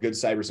is what good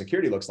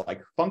cybersecurity looks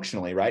like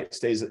functionally, right? It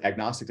stays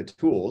agnostic to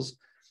tools.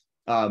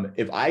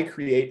 If I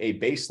create a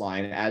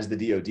baseline as the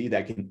DoD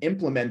that can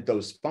implement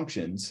those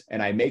functions,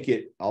 and I make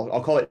it,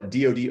 I'll call it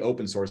DoD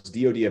open source,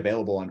 DoD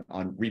available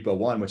on Repo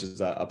One, which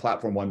is a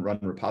Platform One run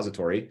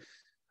repository,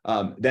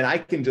 then I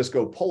can just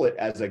go pull it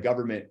as a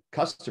government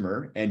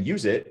customer and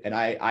use it. And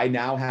I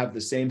now have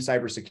the same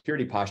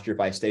cybersecurity posture if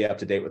I stay up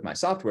to date with my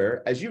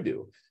software as you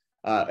do.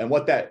 And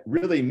what that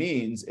really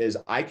means is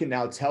I can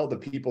now tell the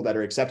people that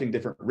are accepting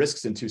different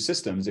risks into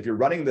systems, if you're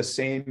running the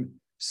same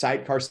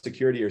sidecar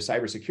security or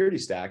cybersecurity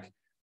stack,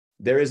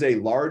 there is a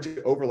large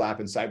overlap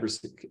in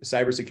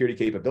cybersecurity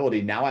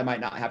capability. Now I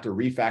might not have to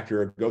refactor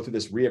or go through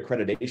this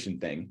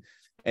reaccreditation thing.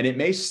 And it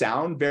may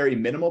sound very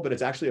minimal, but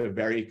it's actually a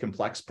very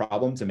complex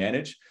problem to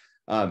manage.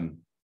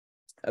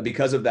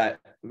 Because of that,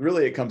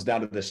 really, it comes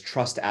down to this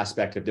trust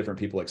aspect of different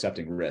people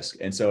accepting risk.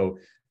 And so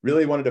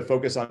really wanted to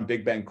focus on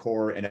Big Bang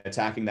Core and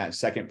attacking that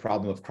second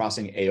problem of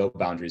crossing AO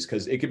boundaries,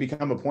 because it could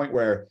become a point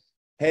where,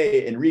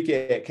 hey,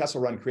 Enrique at Kessel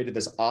Run created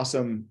this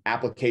awesome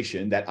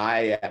application that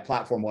I at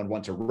Platform One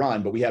want to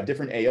run, but we have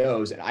different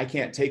AOs, and I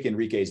can't take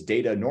Enrique's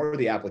data nor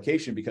the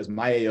application because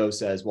my AO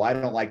says, well, I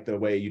don't like the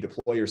way you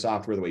deploy your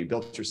software, the way you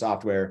built your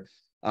software.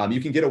 You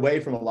can get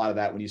away from a lot of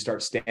that when you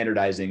start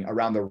standardizing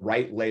around the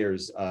right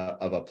layers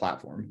of a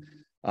platform.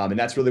 And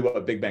that's really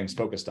what Big Bang's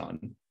focused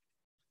on.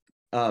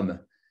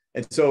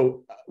 And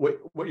so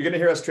what you're going to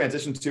hear us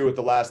transition to with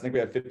the last, I think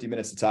we have 50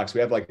 minutes to talk. So we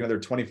have like another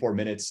 24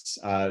 minutes.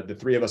 The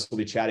three of us will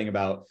be chatting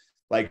about,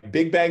 like,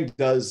 Big Bang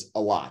does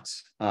a lot.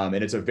 And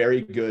it's a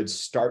very good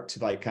start to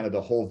like kind of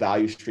the whole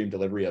value stream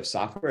delivery of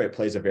software. It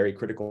plays a very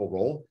critical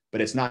role,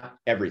 but it's not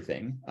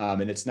everything.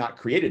 And it's not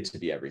created to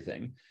be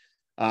everything.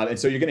 And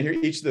so you're going to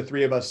hear each of the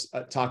three of us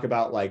talk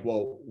about, like,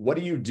 well, what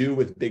do you do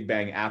with Big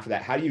Bang after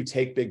that? How do you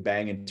take Big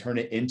Bang and turn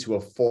it into a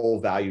full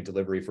value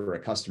delivery for a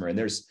customer? And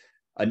there's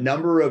a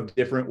number of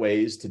different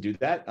ways to do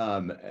that.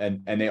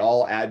 And they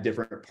all add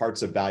different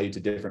parts of value to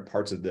different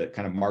parts of the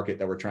kind of market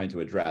that we're trying to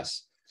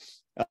address.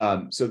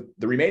 So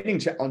the remaining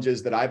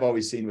challenges that I've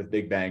always seen with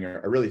Big Bang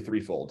are really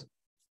threefold.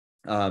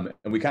 And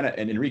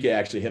Enrique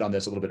actually hit on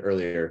this a little bit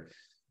earlier.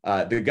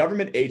 The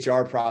government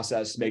HR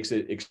process makes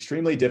it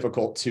extremely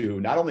difficult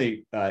to not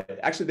only,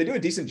 actually they do a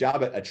decent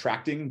job at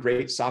attracting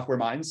great software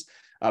minds,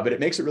 but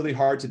it makes it really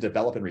hard to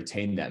develop and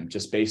retain them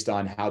just based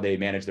on how they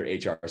manage their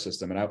HR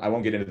system. And I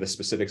won't get into the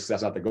specifics,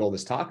 that's not the goal of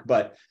this talk,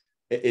 but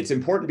it's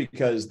important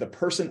because the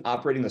person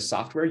operating the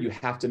software, you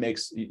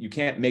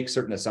can't make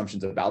certain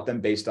assumptions about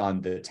them based on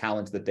the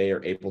talent that they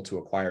are able to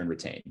acquire and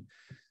retain.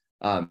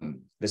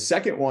 The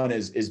second one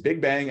is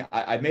Big Bang.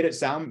 I've made it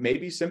sound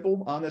maybe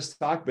simple on this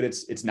talk, but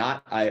it's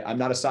not. I'm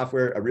not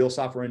a real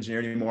software engineer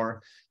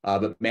anymore,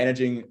 but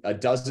managing a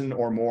dozen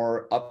or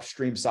more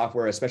upstream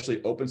software,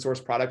 especially open source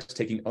products,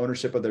 taking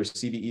ownership of their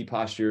CVE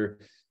posture,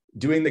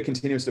 doing the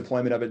continuous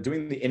deployment of it,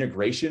 doing the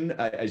integration.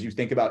 As you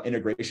think about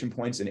integration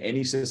points in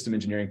any system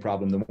engineering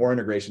problem, the more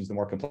integrations, the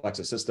more complex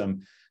a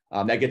system.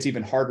 That gets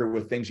even harder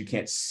with things you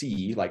can't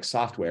see, like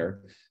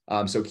software.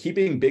 So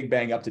keeping Big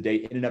Bang up to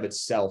date in and of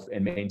itself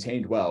and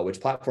maintained well,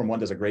 which Platform One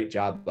does a great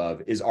job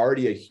of, is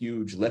already a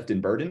huge lift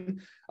and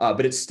burden,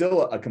 but it's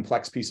still a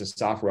complex piece of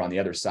software on the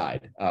other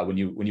side when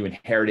you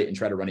inherit it and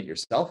try to run it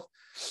yourself.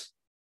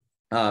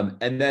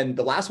 And then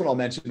the last one I'll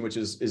mention, which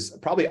is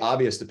probably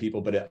obvious to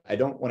people, but I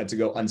don't want it to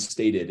go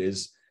unstated,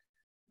 is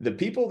the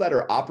people that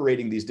are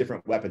operating these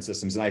different weapon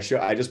systems, and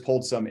I just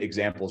pulled some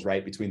examples,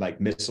 right, between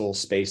like missile,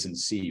 space, and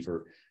sea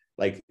for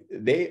like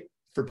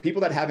for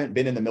people that haven't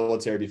been in the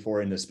military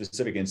before in the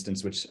specific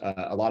instance, which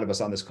a lot of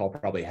us on this call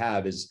probably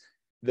have, is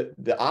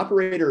the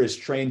operator is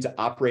trained to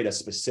operate a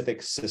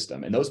specific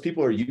system. And those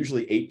people are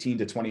usually 18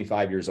 to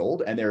 25 years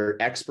old, and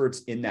they're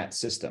experts in that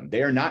system.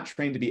 They are not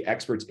trained to be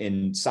experts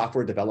in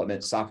software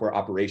development, software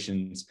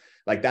operations.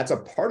 Like that's a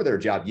part of their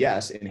job,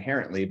 yes,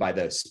 inherently by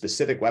the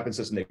specific weapon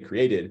system they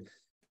created.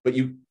 But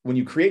when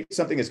you create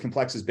something as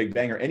complex as Big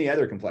Bang or any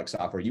other complex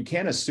software, you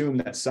can't assume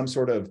that some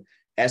sort of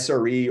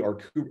SRE or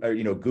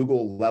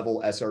Google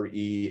level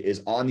SRE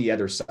is on the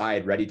other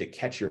side ready to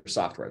catch your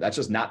software. That's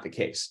just not the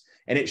case.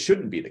 And it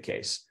shouldn't be the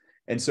case.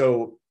 And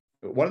so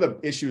one of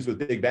the issues with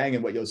Big Bang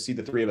and what you'll see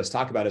the three of us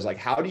talk about is like,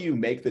 how do you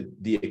make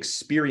the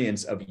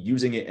experience of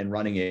using it and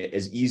running it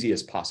as easy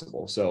as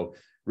possible? So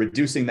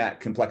reducing that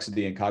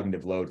complexity and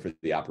cognitive load for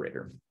the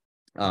operator.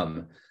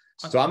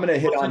 So I'm going to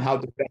hit on how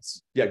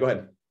defense. Yeah, go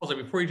ahead. Also,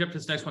 before you jump to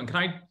this next one, can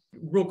I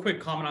real quick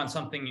comment on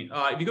something?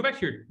 If you go back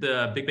to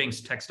the Big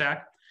Bang's tech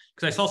stack,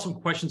 because I saw some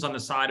questions on the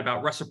side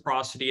about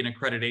reciprocity and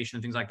accreditation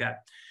and things like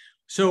that.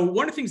 So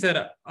one of the things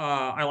that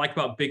I like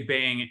about Big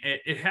Bang,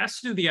 it has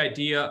to do with the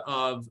idea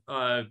of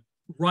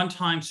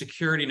runtime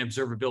security and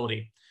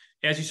observability.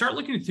 As you start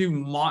looking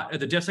through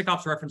the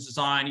DevSecOps reference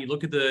design, you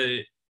look at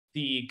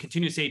the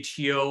continuous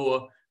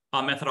ATO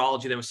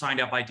methodology that was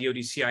signed out by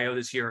DoD CIO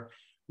this year.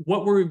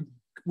 What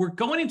we're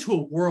going into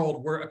a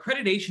world where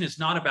accreditation is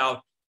not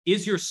about,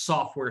 is your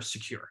software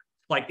secure?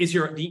 Like, is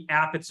the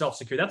app itself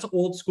secure? That's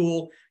old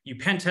school. You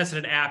pen tested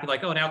an app, you're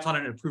like, oh, now it's on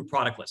an approved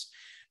product list.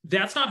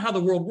 That's not how the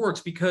world works,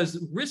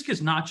 because risk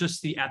is not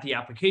just at the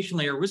application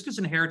layer. Risk is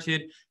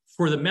inherited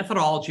for the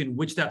methodology in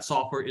which that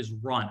software is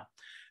run.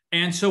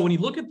 And so when you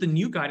look at the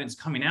new guidance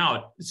coming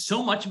out,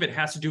 so much of it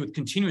has to do with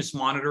continuous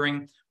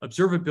monitoring,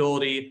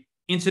 observability,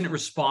 incident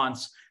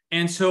response.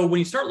 And so when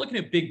you start looking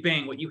at Big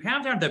Bang, what you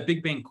have down at that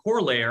Big Bang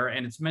core layer,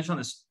 and it's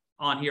mentioned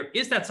on here,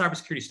 is that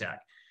cybersecurity stack.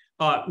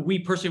 We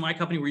personally, my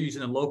company, we're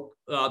using the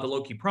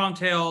low-key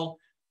Promtail.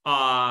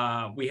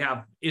 We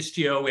have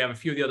Istio. We have a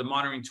few of the other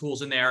monitoring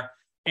tools in there.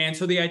 And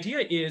so the idea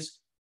is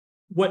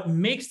what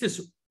makes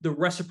the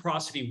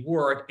reciprocity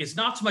work is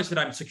not so much that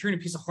I'm securing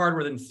a piece of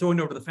hardware and throwing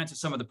it over the fence at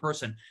some other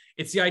person.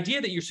 It's the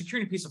idea that you're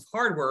securing a piece of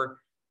hardware,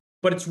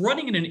 but it's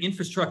running in an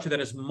infrastructure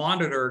that is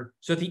monitored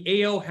so that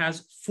the AO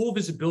has full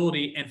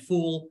visibility and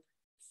full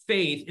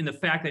faith in the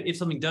fact that if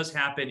something does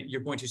happen,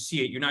 you're going to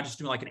see it. You're not just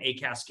doing like an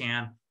ACAS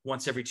scan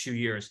once every 2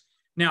 years.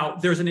 Now,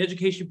 there's an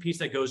education piece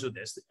that goes with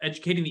this,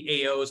 educating the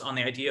AOs on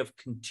the idea of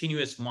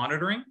continuous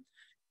monitoring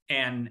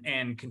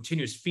and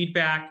continuous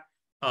feedback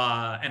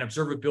and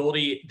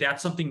observability.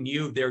 That's something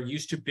new. They're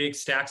used to big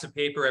stacks of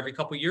paper every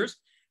couple of years,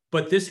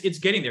 but it's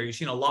getting there. You're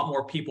seeing a lot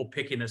more people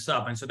picking this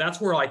up. And so that's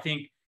where I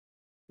think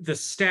the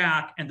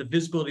stack and the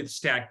visibility of the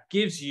stack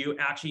gives you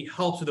actually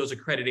helps with those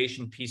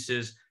accreditation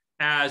pieces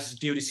as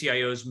DoD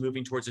CIO is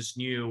moving towards this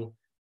new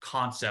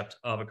concept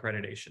of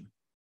accreditation.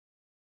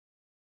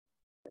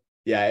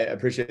 Yeah, I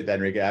appreciate that,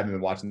 Enrique. I haven't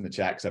been watching the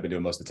chat because I've been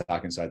doing most of the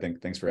talking. So I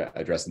think thanks for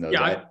addressing those.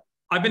 Yeah,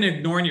 I've been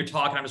ignoring your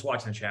talk and I'm just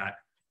watching the chat.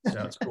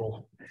 So it's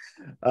cool.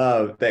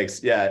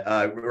 Thanks.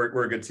 Yeah,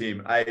 we're a good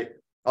team.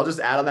 I'll just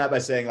add on that by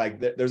saying like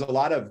there's a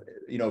lot of,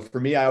 for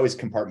me, I always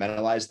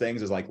compartmentalize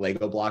things as like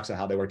Lego blocks and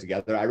how they work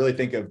together. I really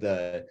think of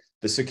the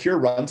secure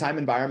runtime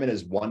environment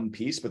as one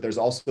piece, but there's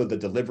also the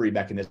delivery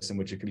mechanism,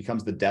 which it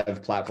becomes the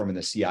dev platform and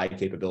the CI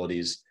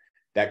capabilities.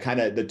 That kind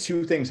of the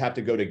two things have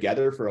to go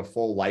together for a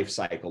full life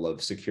cycle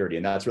of security.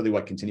 And that's really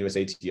what continuous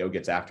ATO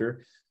gets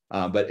after.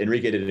 But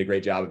Enrique did a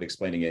great job of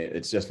explaining it.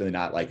 It's just really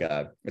not like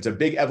it's a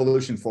big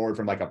evolution forward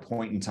from like a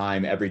point in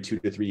time, every 2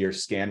 to 3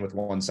 years scan with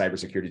one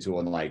cybersecurity tool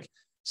and like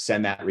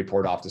send that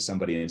report off to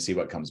somebody and see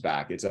what comes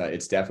back.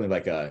 It's definitely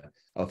like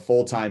a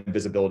full-time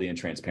visibility and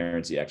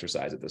transparency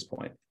exercise at this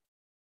point.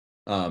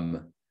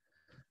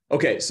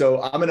 Okay, so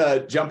I'm going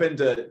to jump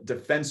into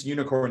defense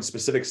unicorn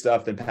specific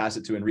stuff, then pass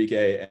it to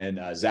Enrique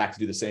and Zach to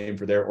do the same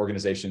for their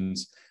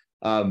organizations.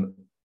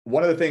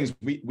 One of the things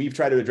we've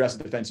tried to address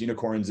at defense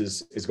unicorns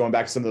is going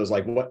back to some of those,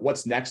 like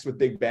what's next with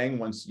Big Bang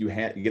once you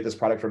get this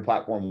product from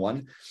platform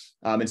one,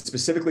 and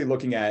specifically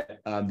looking at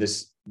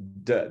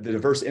the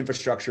diverse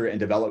infrastructure and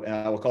develop,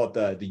 I will call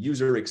it the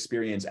user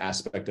experience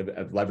aspect of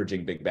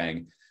leveraging Big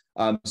Bang.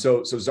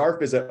 So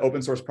Zarf is an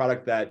open source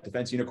product that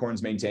Defense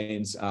Unicorns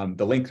maintains.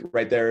 The link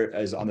right there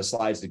is on the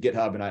slides to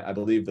GitHub, and I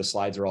believe the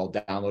slides are all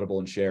downloadable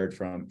and shared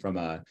from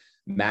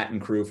Matt and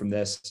crew from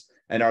this.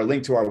 And our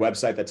link to our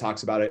website that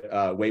talks about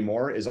it way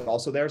more is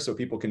also there, so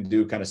people can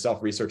do kind of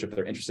self-research if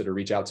they're interested or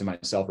reach out to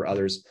myself or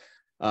others.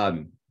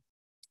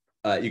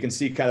 You can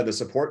see kind of the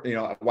support,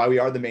 while we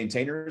are the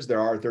maintainers, there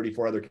are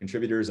 34 other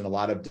contributors and a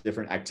lot of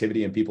different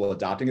activity and people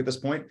adopting at this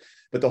point.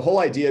 But the whole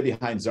idea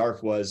behind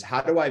Zarf was,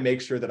 how do I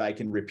make sure that I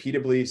can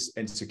repeatably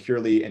and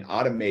securely and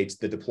automate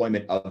the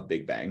deployment of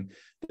Big Bang?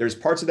 There's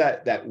parts of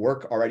that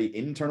work already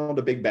internal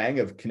to Big Bang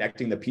of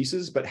connecting the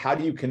pieces, but how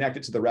do you connect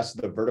it to the rest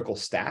of the vertical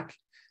stack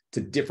to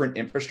different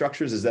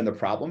infrastructures is then the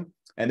problem.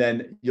 And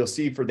then you'll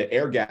see for the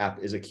air gap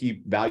is a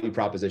key value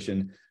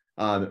proposition.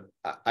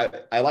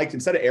 I like,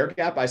 instead of air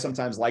gap, I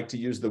sometimes like to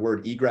use the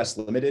word egress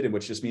limited,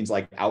 which just means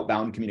like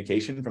outbound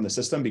communication from the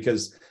system,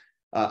 because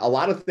a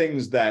lot of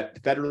things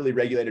that federally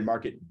regulated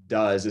market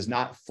does is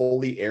not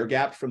fully air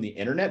gapped from the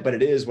internet, but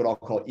it is what I'll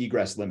call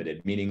egress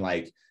limited, meaning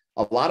like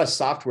a lot of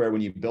software,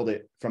 when you build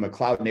it from a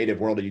cloud native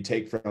world that you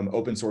take from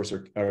open source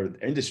or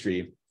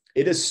industry,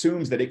 it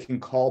assumes that it can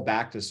call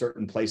back to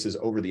certain places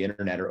over the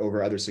internet or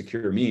over other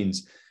secure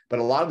means. But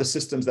a lot of the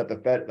systems that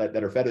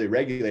that are federally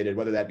regulated,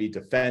 whether that be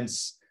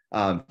defense,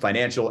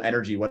 financial,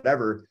 energy,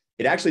 whatever,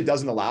 it actually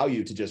doesn't allow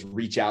you to just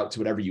reach out to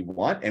whatever you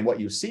want. And what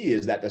you see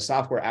is that the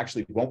software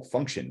actually won't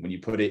function when you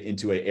put it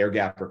into an air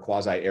gap or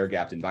quasi air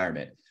gapped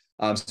environment.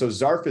 So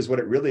Zarf is what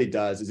it really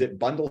does is it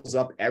bundles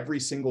up every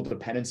single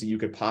dependency you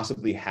could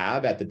possibly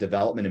have at the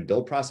development and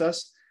build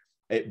process.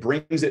 It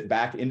brings it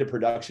back into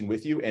production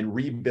with you and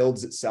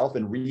rebuilds itself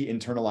and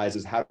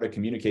re-internalizes how to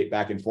communicate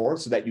back and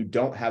forth so that you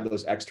don't have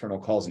those external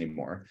calls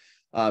anymore.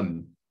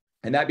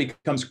 And that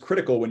becomes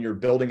critical when you're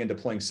building and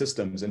deploying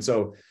systems. And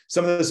so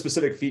some of the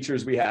specific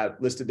features we have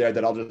listed there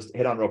that I'll just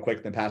hit on real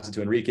quick, then pass it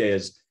to Enrique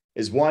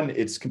is one,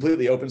 it's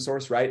completely open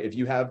source, right? If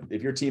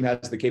your team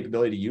has the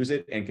capability to use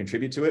it and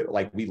contribute to it,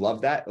 like we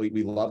love that.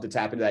 We love to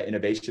tap into that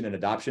innovation and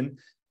adoption.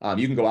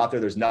 You can go out there.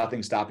 There's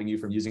nothing stopping you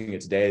from using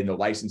it today. No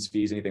license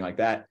fees, anything like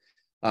that.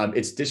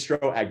 It's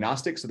distro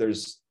agnostic. So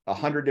there's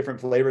 100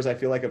 different flavors, I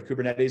feel like, of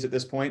Kubernetes at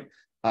this point.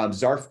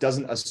 Zarf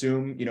doesn't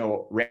assume,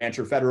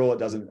 Rancher Federal. It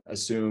doesn't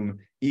assume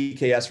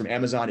EKS from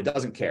Amazon. It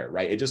doesn't care,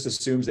 right? It just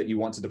assumes that you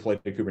want to deploy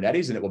to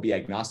Kubernetes and it will be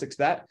agnostic to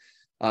that.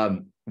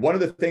 One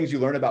of the things you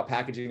learn about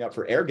packaging up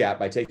for air gap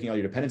by taking all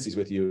your dependencies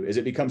with you is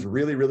it becomes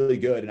really, really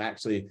good. And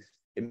actually,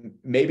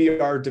 maybe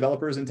our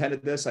developers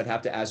intended this. I'd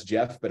have to ask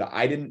Jeff, but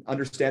I didn't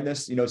understand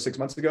this, 6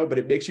 months ago, but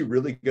it makes you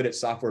really good at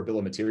software bill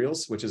of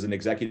materials, which is an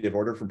executive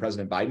order from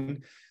President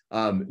Biden,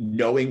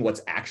 knowing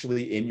what's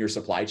actually in your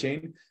supply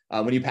chain.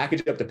 When you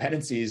package up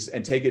dependencies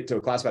and take it to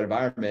a classified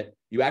environment,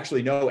 you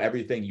actually know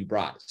everything you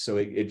brought. So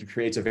it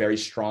creates a very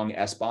strong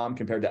SBOM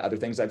compared to other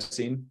things I've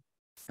seen.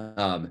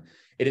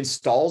 It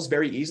installs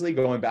very easily,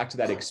 going back to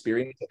that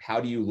experience of how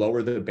do you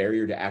lower the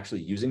barrier to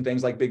actually using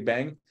things like Big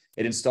Bang.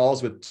 It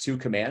installs with 2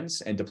 commands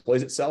and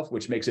deploys itself,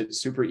 which makes it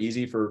super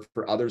easy for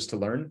others to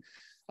learn.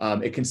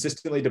 It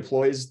consistently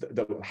deploys,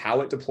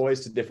 how it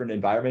deploys to different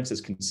environments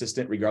is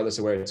consistent regardless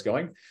of where it's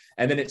going.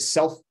 And then it's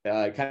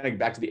kind of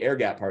back to the air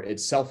gap part, it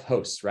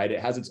self-hosts, right?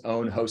 It has its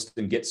own host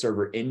and Git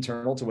server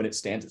internal to when it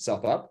stands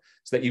itself up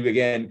so that you,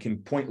 again, can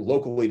point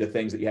locally to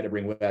things that you had to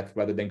bring with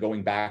rather than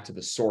going back to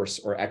the source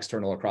or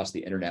external across the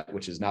internet,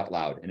 which is not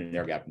allowed in an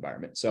air gap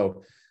environment.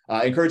 So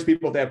I encourage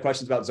people if they have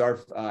questions about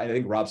Zarf. I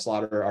think Rob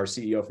Slaughter, our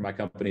CEO for my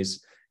company,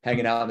 is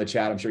hanging out in the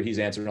chat. I'm sure he's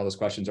answering all those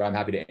questions, or I'm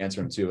happy to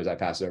answer them too as I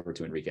pass it over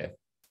to Enrique.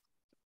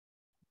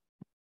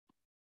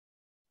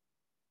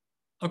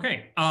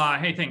 Okay.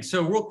 Hey, thanks.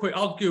 So real quick,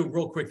 I'll do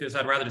real quick this.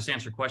 I'd rather just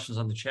answer questions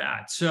on the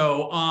chat.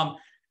 So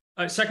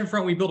second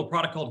front, we built a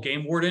product called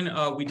Game Warden.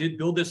 We did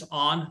build this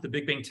on the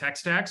Big Bang tech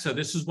stack. So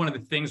this is one of the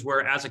things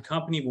where, as a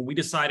company, when we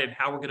decided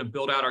how we're going to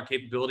build out our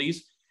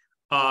capabilities,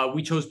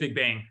 we chose Big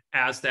Bang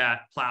as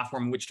that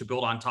platform in which to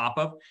build on top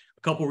of.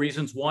 A couple of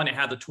reasons. One, it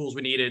had the tools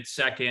we needed.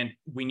 Second,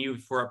 we knew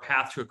for a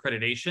path to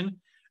accreditation,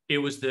 it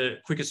was the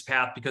quickest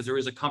path because there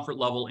is a comfort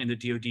level in the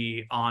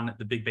DoD on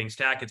the Big Bang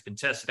stack. It's been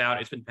tested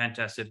out. It's been pen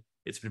tested.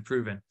 It's been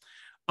proven.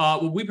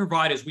 What we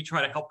provide is we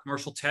try to help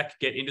commercial tech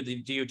get into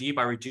the DoD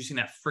by reducing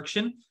that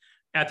friction.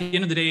 At the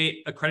end of the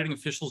day, accrediting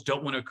officials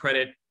don't want to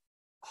accredit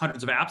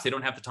hundreds of apps. They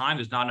don't have the time.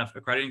 There's not enough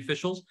accrediting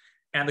officials.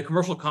 And the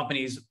commercial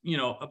companies,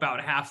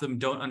 about half of them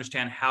don't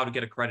understand how to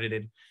get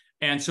accredited.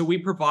 And so we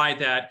provide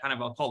that kind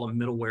of, I'll call a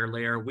middleware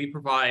layer. We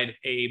provide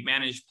a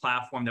managed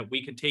platform that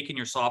we can take in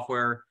your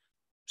software,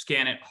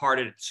 scan it,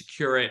 harden it,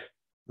 secure it,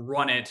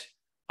 run it,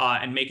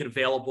 and make it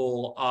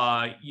available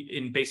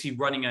in basically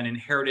running an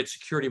inherited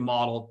security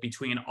model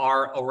between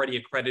our already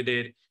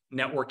accredited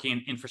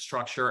networking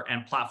infrastructure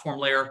and platform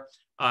layer.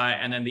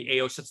 And then the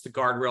AO sets the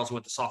guardrails of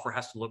what the software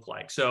has to look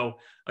like. So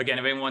again,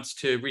 if anyone wants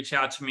to reach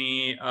out to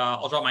me,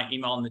 I'll drop my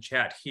email in the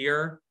chat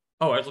here.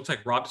 Oh, it looks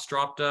like Rob just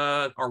dropped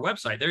our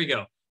website. There you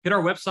go. Hit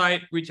our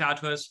website, reach out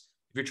to us.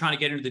 If you're trying to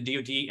get into the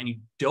DoD and you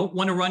don't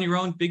want to run your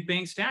own Big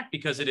Bang stack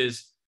because it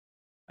is,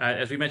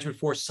 as we mentioned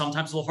before,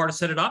 sometimes a little hard to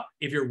set it up.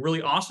 If you're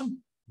really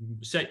awesome,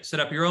 set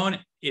up your own.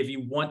 If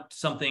you want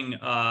something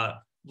a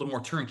little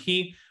more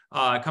turnkey,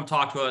 come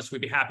talk to us. We'd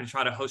be happy to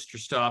try to host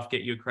your stuff,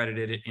 get you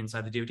accredited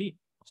inside the DoD.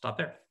 I'll stop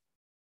there.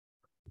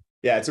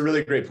 Yeah, it's a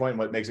really great point.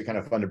 What makes it kind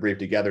of fun to brief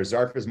together.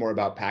 Zarf is more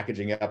about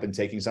packaging it up and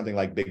taking something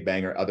like Big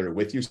Bang or other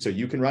with you so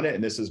you can run it.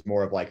 And this is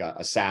more of like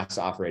a SaaS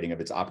operating of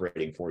it's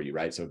operating for you,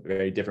 right? So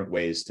very different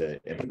ways to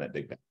implement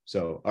Big Bang.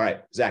 So, all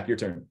right, Zach, your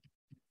turn.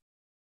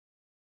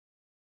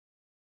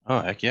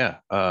 Oh, heck yeah.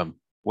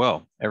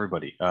 Well,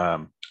 everybody,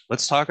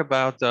 let's talk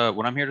about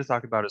what I'm here to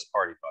talk about is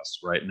Party Bus,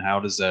 right? And how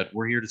does that,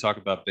 we're here to talk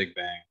about Big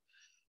Bang.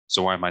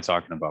 So why am I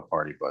talking about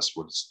Party Bus?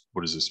 What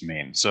does this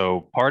mean?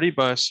 So Party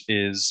Bus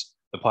is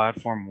the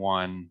Platform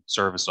One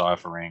service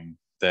offering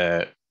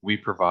that we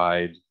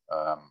provide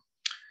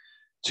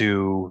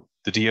to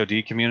the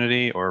DoD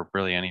community, or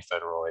really any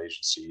federal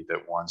agency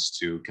that wants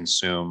to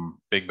consume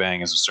Big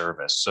Bang as a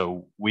service.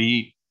 So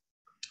we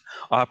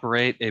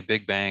operate a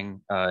Big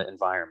Bang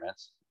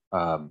environment,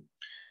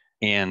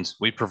 and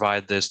we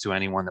provide this to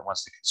anyone that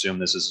wants to consume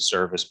this as a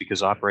service,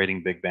 because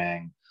operating Big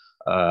Bang,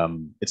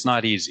 it's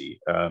not easy,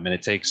 and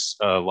it takes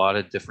a lot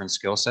of different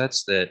skill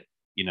sets that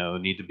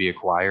need to be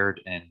acquired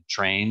and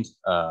trained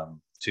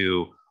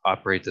to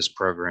operate this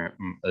program,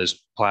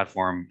 this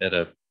platform at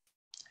a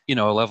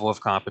level of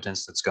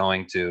competence that's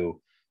going to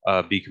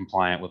be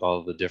compliant with all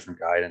of the different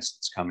guidance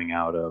that's coming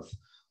out of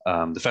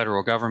the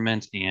federal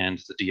government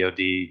and the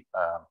DoD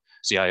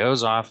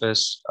CIO's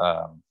office.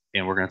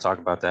 And we're going to talk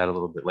about that a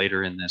little bit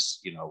later in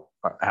this,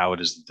 how it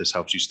is that this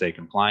helps you stay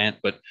compliant.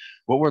 But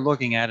what we're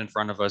looking at in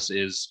front of us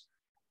is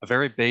a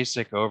very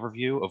basic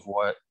overview of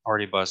what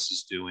PartyBus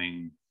is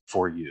doing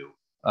for you.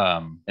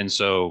 And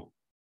so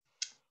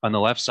on the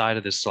left side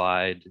of this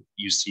slide,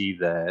 you see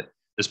that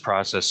this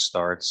process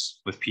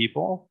starts with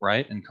people,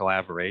 right? And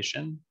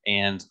collaboration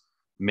and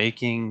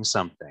making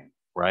something,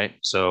 right?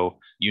 So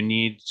you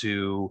need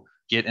to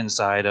get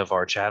inside of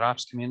our chat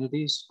ops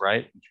communities,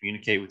 right? And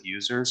communicate with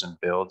users and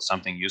build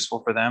something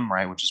useful for them,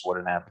 right? Which is what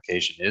an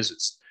application is.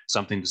 It's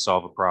something to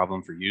solve a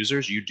problem for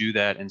users. You do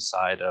that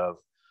inside of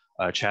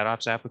a chat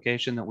ops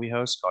application that we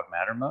host called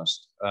Mattermost.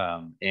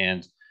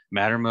 And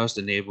Mattermost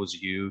enables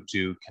you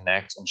to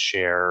connect and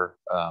share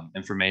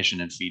information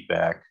and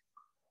feedback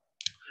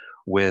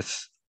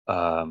with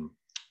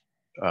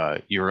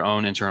your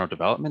own internal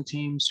development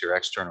teams, your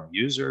external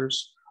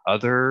users,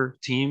 other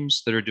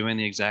teams that are doing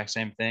the exact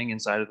same thing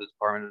inside of the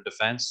Department of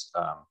Defense.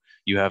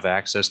 You have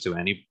access to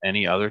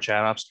any other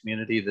chat ops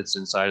community that's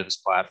inside of this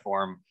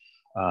platform,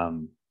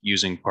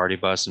 using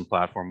PartyBus and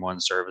Platform One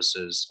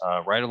services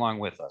right along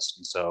with us.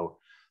 And so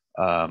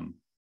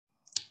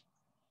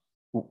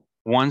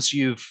once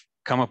you've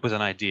come up with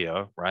an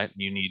idea, right,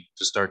 you need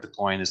to start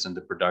deploying this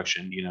into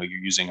production. You're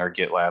using our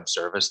GitLab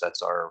service.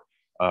 That's our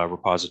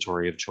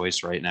repository of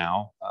choice right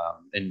now.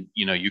 And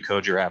you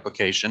code your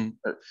application,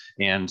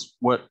 and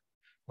what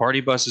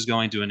PartyBus is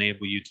going to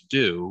enable you to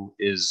do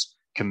is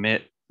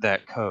commit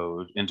that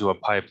code into a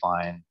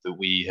pipeline that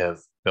we have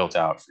built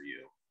out for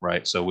you,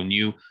 right? So when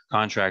you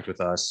contract with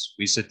us,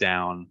 we sit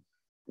down,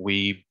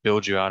 we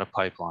build you out a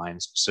pipeline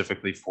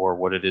specifically for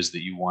what it is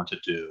that you want to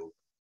do.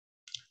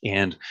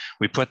 And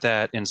we put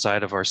that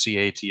inside of our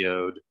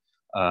CATO'd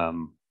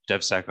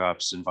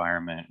DevSecOps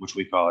environment, which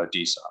we call our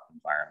DSOP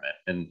environment.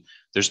 And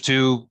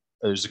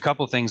there's a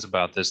couple things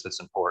about this that's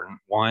important.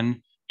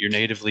 One, you're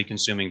natively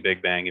consuming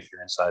Big Bang if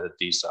you're inside of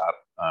DSOP,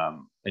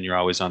 and you're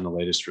always on the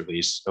latest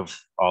release of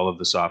all of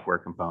the software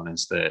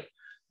components that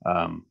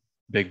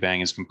Big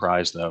Bang is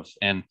comprised of.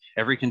 And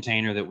every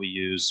container that we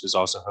use is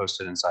also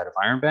hosted inside of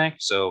Iron Bank.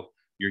 So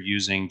you're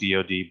using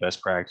DoD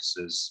best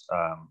practices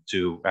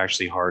to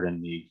actually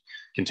harden the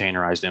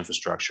containerized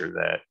infrastructure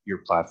that your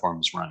platform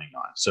is running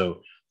on.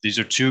 So these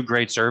are two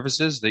great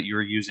services that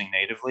you're using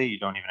natively. You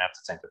don't even have to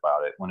think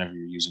about it whenever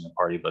you're using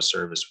a PartyBus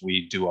service.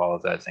 We do all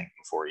of that thinking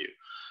for you.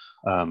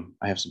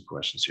 I have some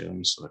questions here. Let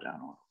me slow down a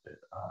little bit.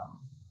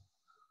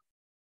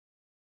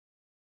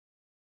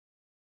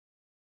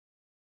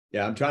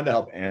 Yeah, I'm trying to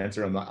help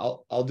answer them.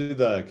 I'll do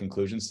the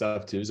conclusion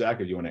stuff too,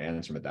 Zach, or do you want to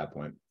answer them at that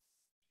point?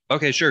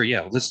 Okay, sure.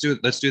 Yeah, let's do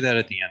that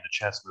at the end. The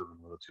chat's moving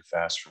a little too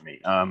fast for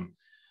me.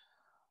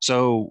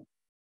 So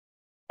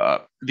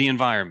the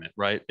environment,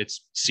 right?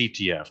 It's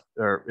CTF,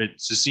 or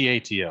it's a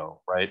CATO,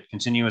 right?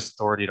 Continuous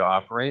authority to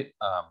operate.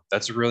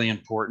 That's a really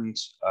important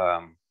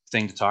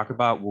thing to talk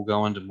about. We'll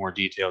go into more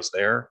details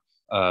there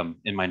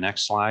in my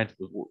next slide,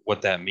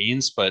 what that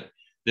means. But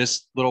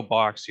this little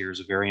box here is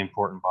a very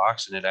important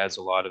box, and it adds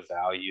a lot of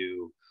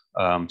value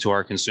to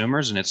our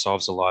consumers, and it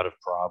solves a lot of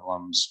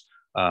problems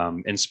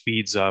and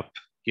speeds up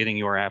getting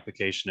your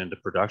application into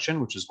production,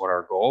 which is what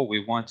our goal.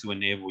 We want to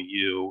enable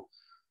you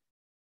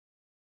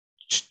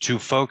to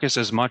focus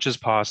as much as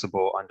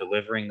possible on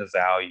delivering the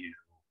value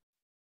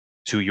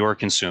to your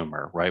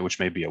consumer, right? Which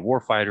may be a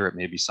warfighter, it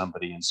may be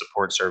somebody in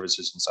support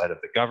services inside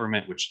of the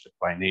government, which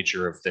by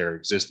nature of their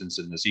existence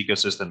in this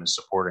ecosystem is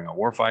supporting a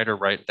warfighter,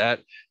 right?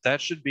 That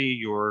should be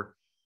your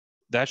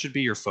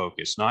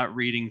focus, not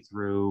reading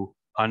through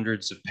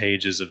hundreds of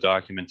pages of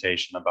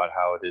documentation about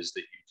how it is that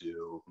you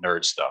do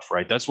nerd stuff,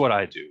 right? That's what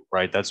I do,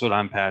 right? That's what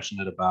I'm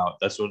passionate about.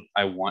 That's what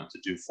I want to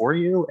do for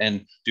you,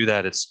 and do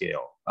that at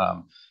scale.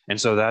 And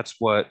so that's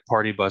what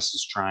PartyBus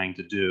is trying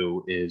to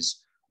do,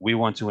 is we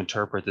want to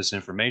interpret this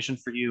information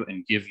for you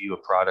and give you a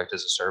product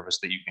as a service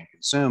that you can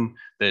consume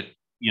that,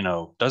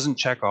 doesn't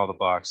check all the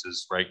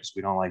boxes, right? Because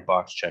we don't like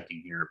box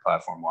checking here at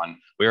Platform One.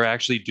 We're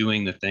actually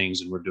doing the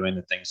things, and we're doing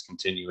the things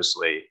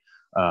continuously.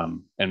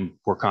 And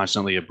we're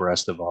constantly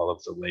abreast of all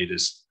of the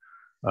latest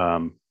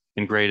and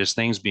greatest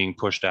things being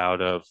pushed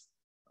out of,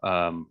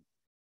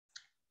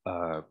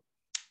 the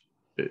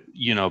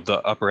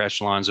upper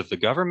echelons of the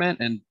government.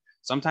 And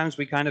sometimes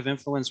we kind of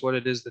influence what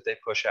it is that they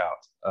push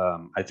out.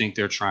 I think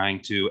they're trying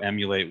to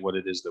emulate what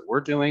it is that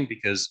we're doing,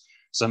 because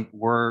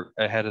we're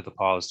ahead of the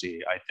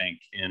policy, I think,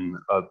 in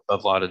a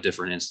lot of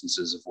different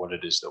instances of what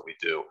it is that we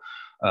do.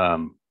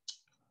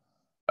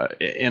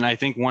 And I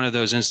think one of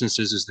those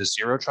instances is the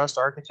zero trust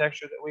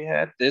architecture that we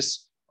had.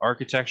 This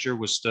architecture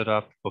was stood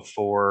up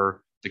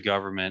before the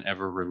government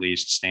ever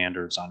released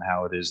standards on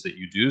how it is that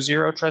you do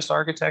zero trust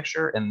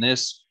architecture. And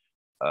this,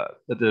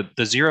 the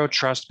zero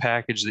trust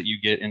package that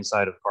you get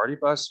inside of Party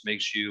Bus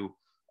makes you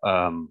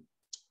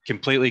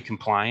completely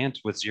compliant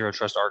with zero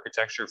trust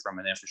architecture from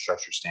an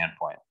infrastructure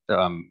standpoint.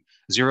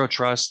 Zero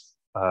trust,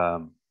 I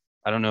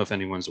don't know if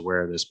anyone's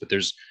aware of this, but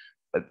there's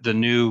the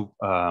new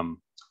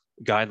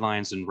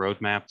guidelines and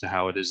roadmap to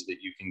how it is that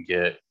you can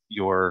get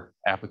your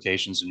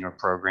applications and your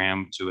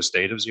program to a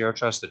state of zero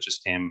trust that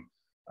just came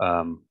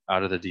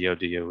out of the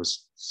DoD. It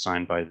was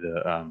signed by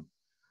the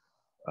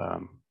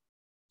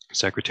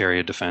Secretary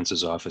of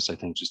Defense's office, I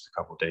think just a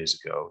couple of days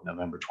ago.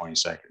 November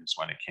 22nd is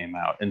when it came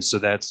out. And so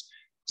it's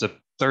a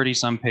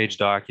 30-some page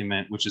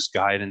document, which is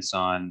guidance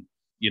on,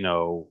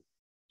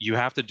 you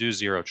have to do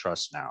zero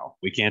trust now.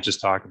 We can't just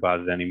talk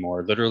about it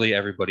anymore. Literally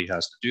everybody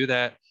has to do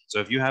that. So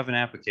if you have an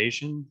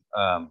application,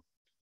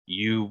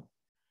 you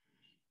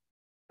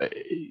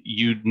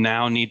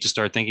now need to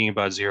start thinking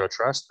about zero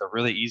trust. A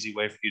really easy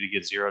way for you to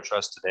get zero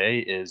trust today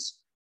is,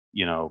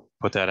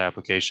 put that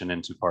application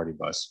into Party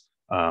Bus.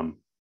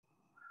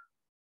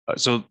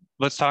 So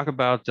let's talk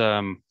about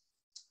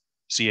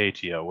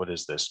CATO. What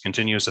is this?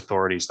 Continuous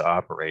authorities to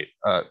operate.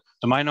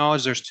 To my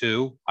knowledge, there's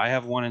two. I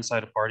have one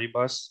inside of Party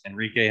Bus.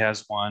 Enrique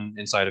has one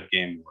inside of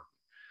Game Warden.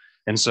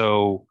 And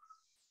so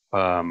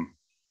from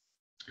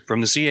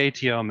the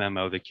CATO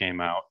memo that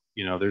came out,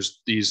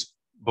 there's these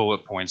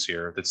bullet points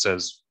here that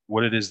says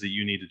what it is that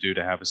you need to do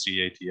to have a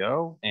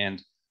CATO,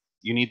 and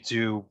you need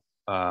to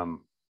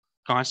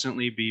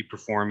constantly be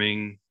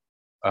performing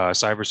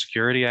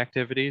cybersecurity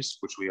activities,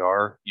 which we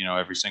are,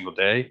 every single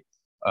day.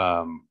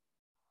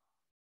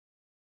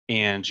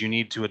 And you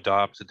need to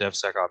adopt the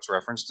DevSecOps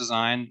reference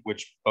design,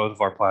 which both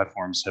of our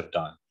platforms have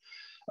done.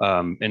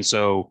 And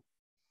so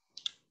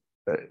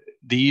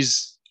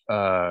these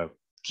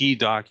key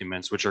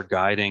documents, which are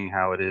guiding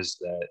how it is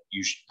that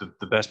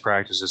the best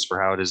practices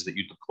for how it is that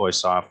you deploy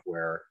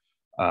software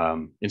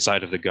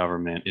inside of the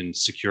government in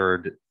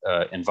secured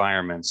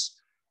environments,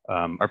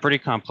 are pretty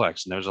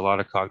complex. And there's a lot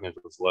of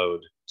cognitive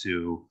load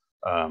to,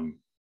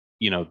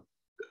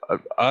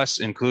 us,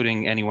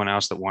 including anyone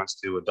else that wants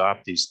to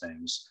adopt these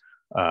things.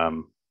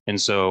 And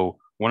so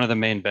one of the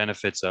main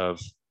benefits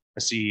of a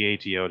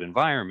CATO'd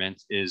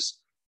environment is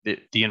that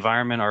the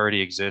environment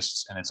already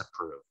exists and it's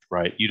approved,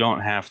 right? You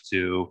don't have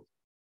to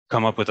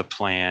come up with a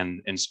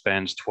plan and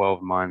spend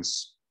 12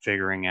 months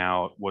figuring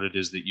out what it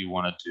is that you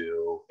want to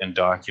do and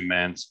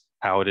document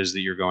how it is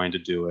that you're going to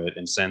do it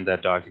and send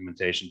that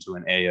documentation to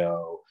an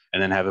AO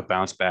and then have it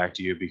bounce back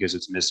to you because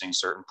it's missing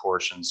certain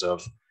portions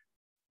of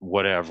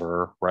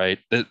whatever, right?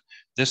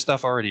 This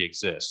stuff already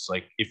exists.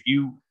 Like if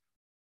you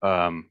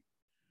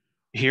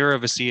hear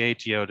of a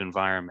CATO'd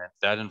environment,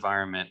 that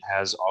environment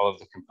has all of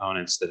the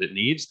components that it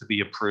needs to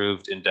be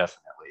approved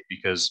indefinitely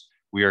because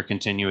we are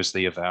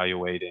continuously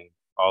evaluating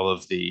all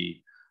of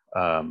the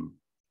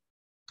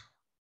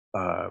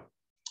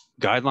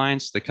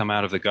guidelines that come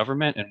out of the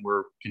government, and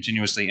we're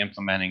continuously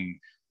implementing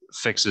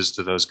fixes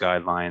to those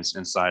guidelines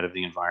inside of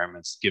the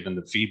environments, given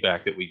the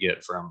feedback that we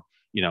get from,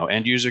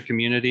 end user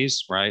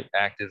communities, right?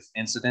 Active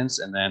incidents,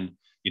 and then,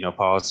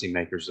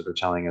 policymakers that are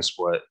telling us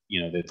what,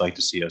 they'd like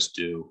to see us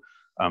do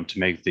to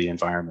make the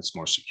environments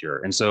more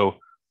secure. And so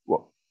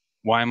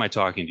why am I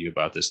talking to you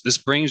about this? This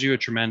brings you a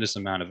tremendous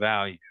amount of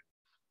value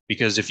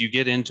because if you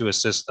get into a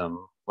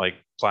system like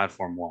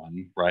Platform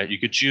One, right, you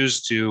could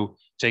choose to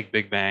take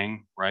Big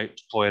Bang, right,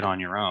 deploy it on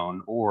your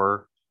own,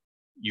 or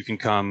you can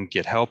come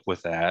get help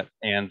with that.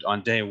 And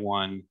on day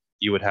one,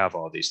 you would have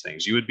all these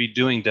things. You would be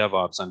doing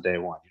DevOps on day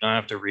one. You don't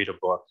have to read a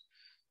book.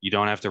 You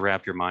don't have to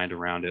wrap your mind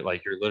around it.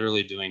 Like you're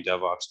literally doing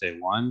DevOps day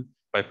one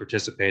by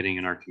participating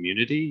in our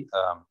community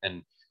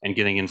and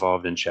getting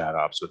involved in chat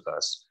ops with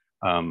us.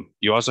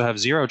 You also have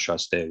zero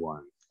trust day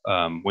one.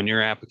 When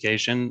your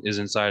application is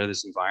inside of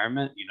this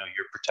environment,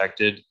 you're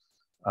protected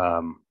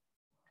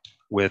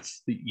with,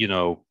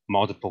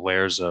 multiple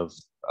layers of,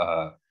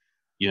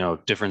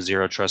 different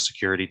zero trust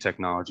security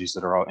technologies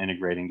that are all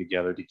integrating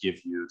together to give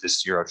you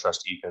this zero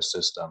trust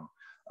ecosystem.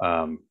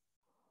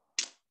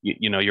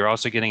 You're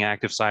also getting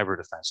active cyber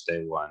defense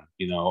day one.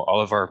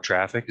 All of our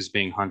traffic is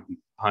being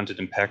hunted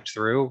and pecked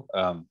through,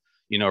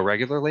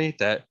 regularly.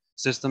 That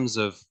systems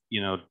of,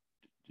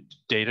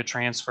 data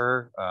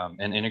transfer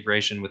and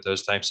integration with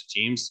those types of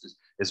teams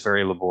is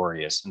very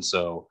laborious. And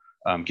so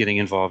getting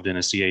involved in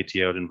a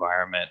CATO'd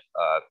environment,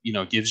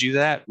 gives you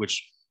that,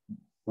 which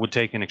would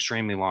take an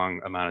extremely long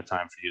amount of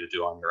time for you to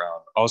do on your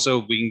own.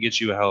 Also, we can get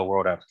you a Hello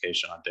World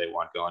application on day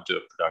one going to a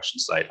production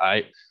site.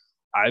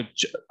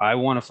 I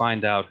want to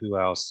find out who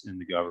else in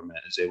the government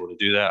is able to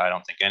do that. I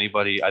don't think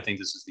anybody. I think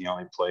this is the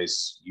only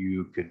place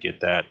you could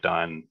get that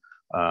done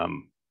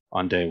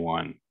on day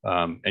one.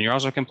 And you're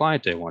also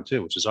compliant day one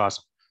too, which is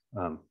awesome.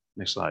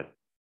 Next slide.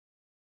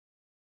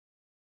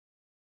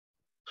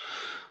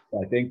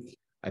 I think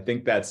I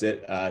think that's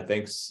it.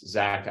 Thanks,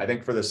 Zach. I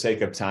think for the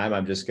sake of time,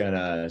 I'm just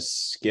gonna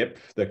skip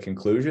the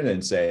conclusion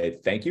and say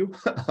thank you.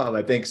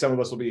 I think some of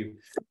us will be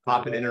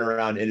popping in and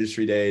around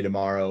Industry Day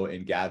tomorrow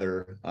and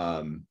gather.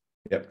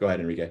 Yep, go ahead,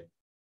 Enrique.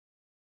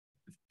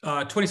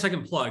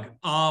 20-second plug.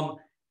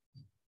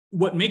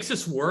 What makes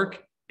this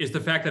work is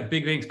the fact that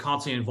Big Bang's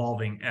constantly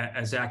evolving,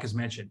 as Zach has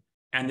mentioned.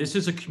 And this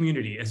is a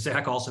community, as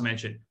Zach also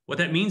mentioned. What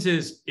that means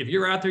is if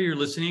you're out there, you're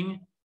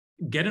listening,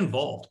 get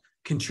involved.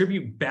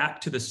 Contribute back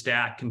to the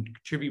stack,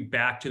 contribute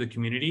back to the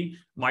community.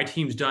 My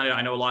team's done it.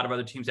 I know a lot of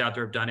other teams out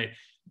there have done it.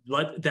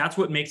 That's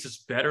what makes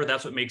us better.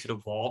 That's what makes it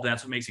evolve.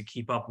 That's what makes it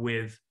keep up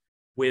with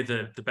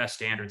the best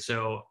standards.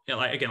 So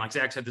again, like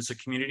Zach said, this is a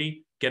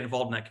community. Get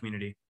involved in that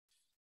community.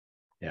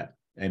 Yeah,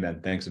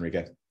 amen. Thanks,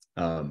 Enrique.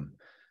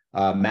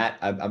 Matt,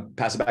 I'm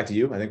pass it back to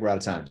you. I think we're out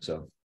of time.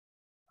 So,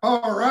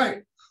 all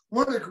right.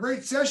 What a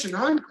great session.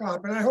 I'm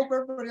clapping. I hope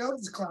everybody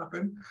else is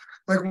clapping,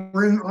 like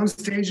we're on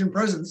stage in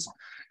presence.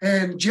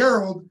 And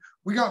Gerald,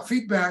 we got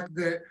feedback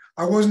that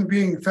I wasn't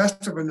being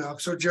festive enough.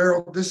 So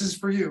Gerald, this is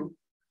for you.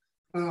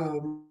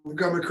 We've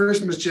got my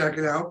Christmas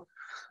jacket out.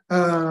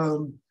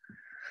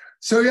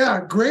 So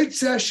yeah, great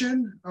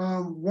session.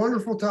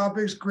 Wonderful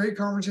topics, great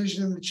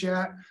conversation in the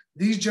chat.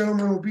 These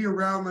gentlemen will be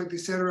around, like they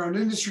said, around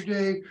Industry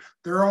Day.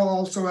 They're all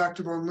also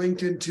active on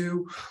LinkedIn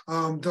too.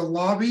 The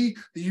lobby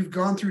that you've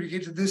gone through to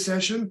get to this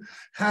session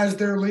has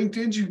their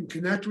LinkedIn's. You can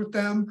connect with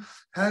them,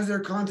 has their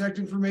contact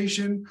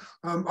information.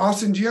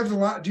 Austen, do you have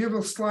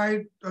a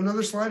slide,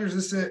 another slide, or is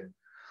this it?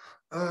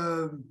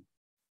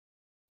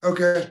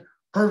 Okay,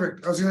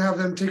 perfect. I was gonna have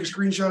them take a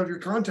screenshot of your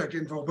contact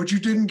info, but you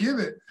didn't give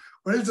it.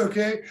 But it's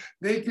okay.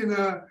 They can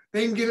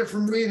get it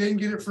from me. They can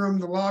get it from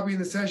the lobby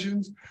and the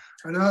sessions,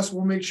 and us.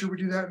 We'll make sure we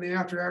do that in the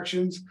after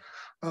actions.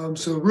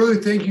 So really,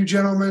 thank you,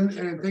 gentlemen,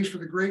 and thanks for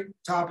the great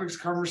topics,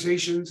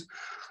 conversations.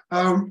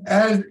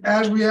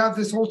 As we have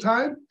this whole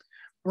time,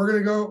 we're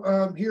going to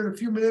go here in a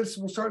few minutes.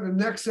 We'll start the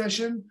next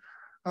session.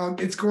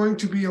 It's going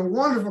to be a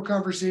wonderful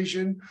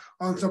conversation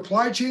on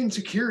supply chain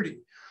security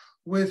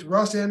with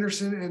Russ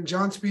Anderson and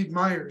John Speed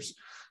Myers.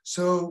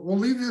 So we'll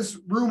leave this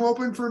room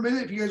open for a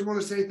minute. If you guys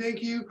want to say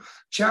thank you,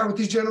 chat with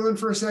these gentlemen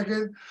for a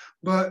second,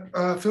 but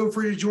feel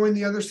free to join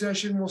the other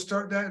session. We'll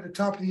start that at the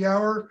top of the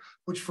hour,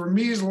 which for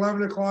me is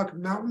 11 o'clock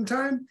Mountain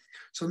Time.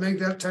 So make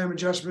that time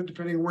adjustment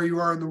depending on where you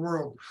are in the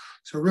world.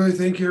 So really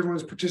thank you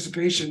everyone's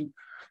participation.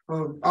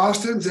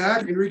 Austen,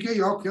 Zach, Enrique,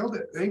 y'all killed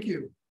it. Thank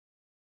you.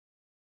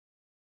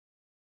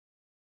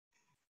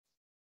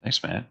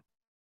 Thanks, man.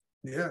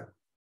 Yeah.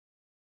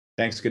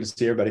 thanks. Good to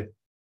see everybody.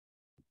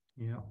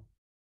 Yeah.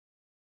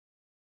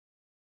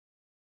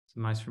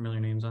 Some nice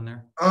familiar names on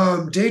there.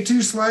 Day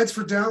 2 slides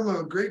for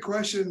download. Great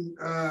question,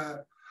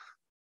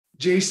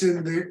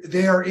 Jason.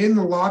 They are in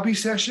the lobby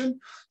session.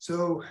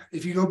 So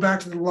if you go back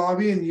to the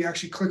lobby and you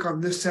actually click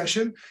on this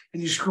session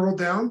and you scroll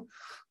down,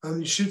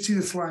 you should see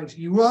the slides.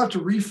 You will have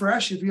to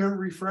refresh if you haven't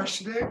refreshed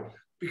today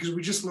because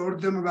we just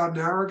loaded them about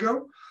an hour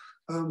ago.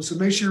 So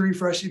make sure you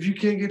refresh. If you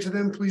can't get to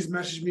them, please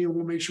message me and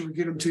we'll make sure we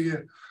get them to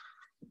you.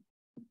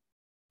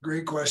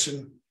 Great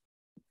question.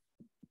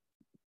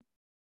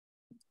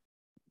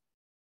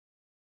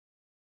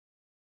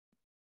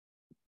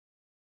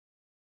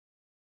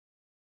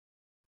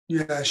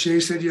 Yeah, Shay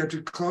said you have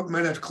to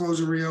might have to close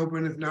and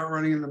reopen if not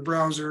running in the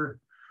browser.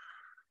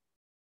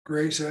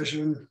 Great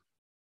session.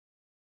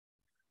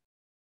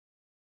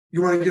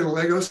 You want to get a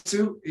Lego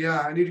suit?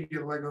 Yeah, I need to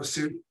get a Lego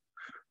suit.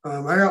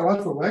 I got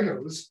lots of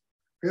Legos.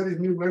 I got these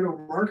new Lego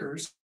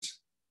markers.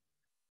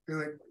 They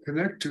like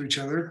connect to each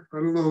other. I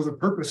don't know the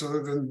purpose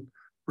other than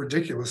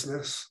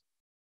ridiculousness.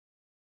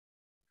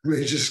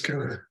 They just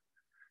kind of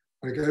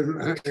like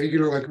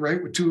like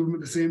write with 2 of them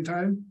at the same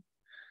time.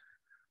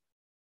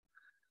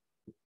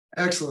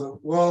 Excellent.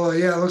 Well,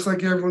 yeah, it looks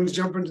like everyone's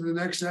jumping to the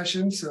next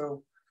session.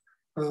 So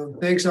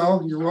thanks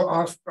all.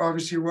 You're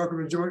obviously you're welcome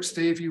to join,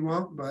 stay if you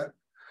want, but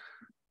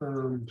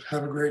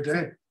have a great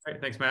day. All right,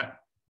 thanks, Matt.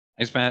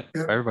 Thanks, Matt.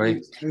 Yep. Bye,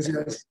 everybody. Thanks,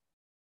 guys.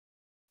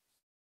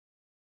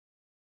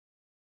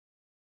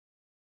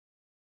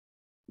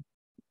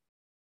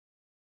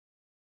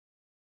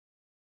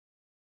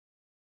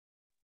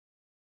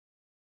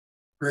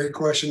 Great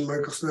question,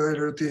 Michael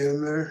Snyder at the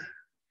end there.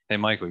 Hey,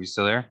 Michael, you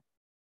still there?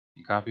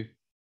 You copy?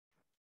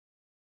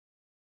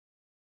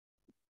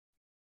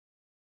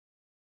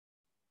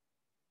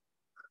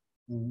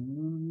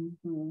 You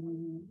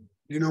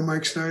know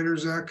Mike Snyder,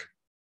 Zach?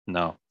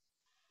 No.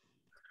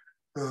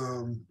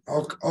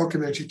 I'll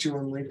connect you to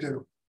on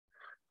LinkedIn.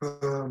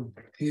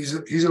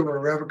 He's over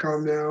at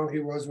Revicom now. He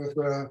was with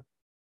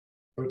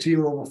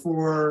Otimo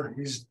before.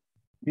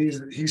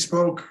 He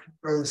spoke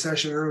on the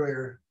session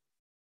earlier,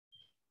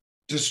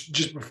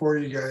 just before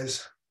you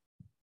guys.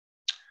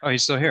 Oh,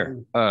 he's still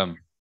here.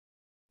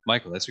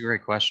 Michael, that's a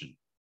great question.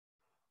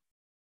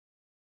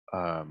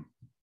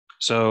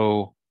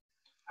 So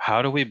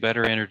how do we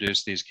better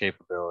introduce these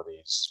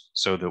capabilities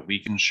so that we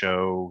can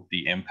show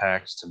the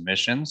impacts to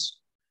missions?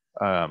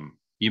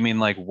 You mean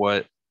like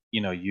what,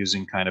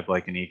 using kind of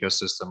like an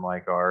ecosystem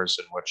like ours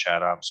and what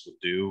chat ops would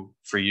do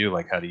for you?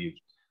 Like how do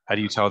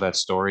you tell that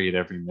story at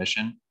every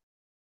mission?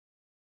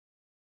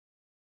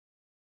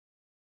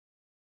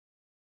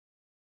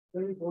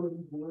 Maybe one of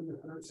them join the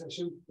current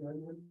session,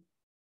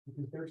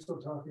 because they're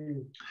still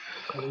talking.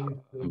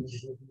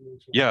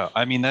 Yeah,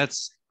 I mean,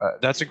 that's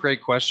a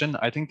great question.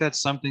 I think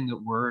that's something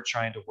that we're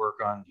trying to work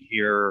on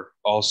here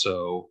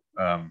also.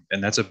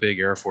 And that's a big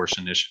Air Force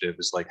initiative,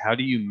 is like, how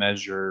do you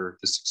measure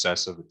the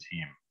success of a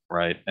team,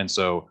 right? And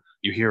so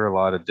you hear a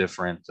lot of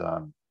different,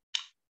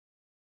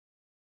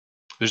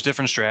 there's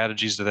different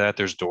strategies to that.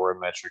 There's DORA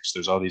metrics,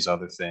 there's all these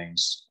other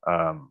things.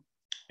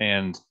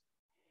 And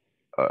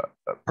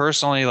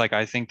personally, like,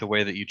 I think the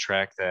way that you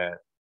track that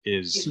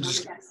is,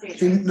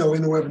 in the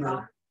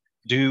webinar.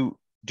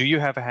 Do you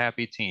have a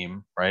happy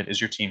team, right?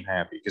 Is your team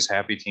happy? Because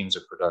happy teams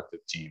are productive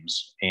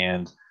teams.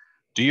 And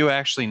do you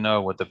actually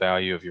know what the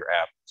value of your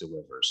app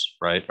delivers,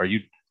 right? Are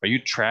you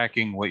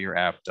tracking what your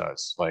app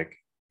does? Like,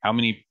 how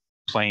many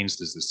planes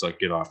does this like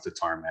get off the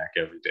tarmac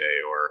every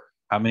day? Or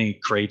how many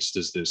crates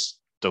does this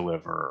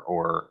deliver?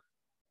 Or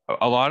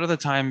a lot of the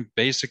time,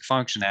 basic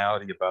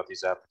functionality about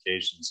these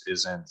applications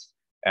isn't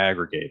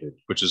aggregated,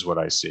 which is what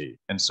I see.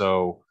 And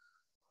so,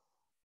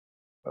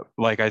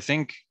 like, I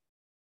think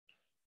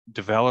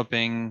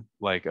developing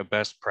like a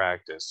best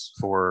practice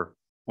for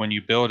when you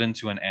build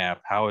into an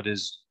app, how it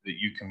is that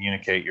you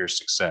communicate your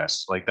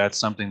success. Like, that's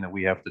something that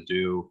we have to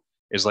do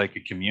is like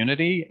a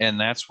community. And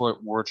that's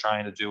what we're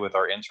trying to do with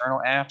our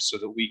internal apps, so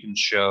that we can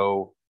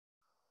show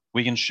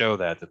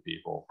that to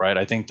people, right?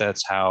 I think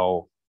that's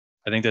how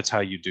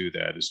you do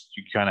that, is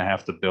you kind of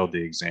have to build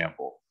the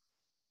example.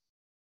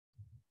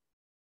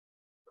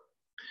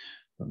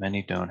 But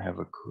many don't have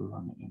a clue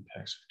on the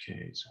impacts of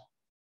KAs.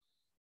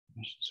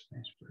 Mission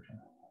space version.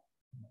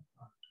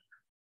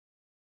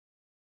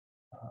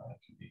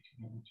 Can be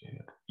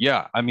communicated.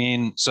 Yeah, I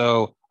mean,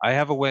 so I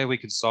have a way we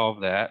could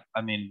solve that.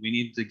 I mean, we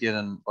need to get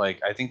in,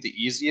 like, I think the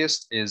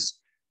easiest is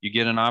you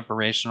get an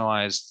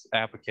operationalized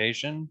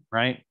application,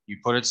 right? You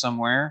put it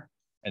somewhere,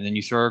 and then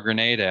you throw a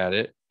grenade at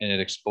it, and it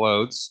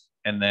explodes,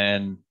 and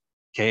then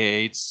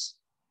K8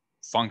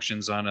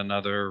 functions on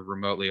another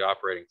remotely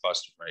operating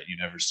cluster, right? You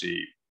never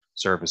see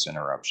service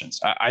interruptions.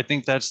 I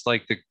think that's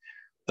like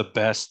the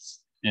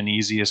best and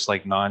easiest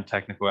like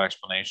non-technical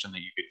explanation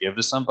that you could give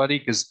to somebody,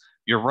 because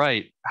you're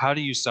right. How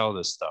do you sell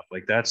this stuff?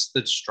 Like, that's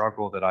the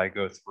struggle that I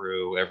go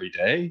through every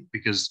day,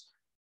 because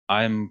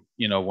I'm,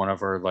 one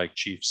of our like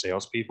chief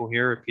salespeople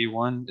here at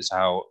P1, is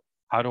how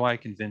do I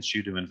convince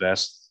you to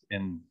invest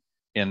in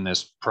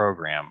this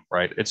program,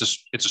 right? It's a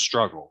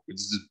struggle.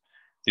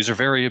 These are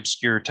very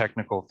obscure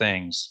technical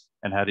things,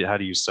 and how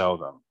do you sell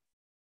them?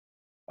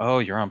 Oh,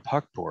 you're on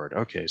Puckboard.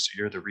 Okay, so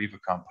you're the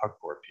Revacom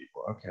Puckboard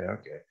people. Okay.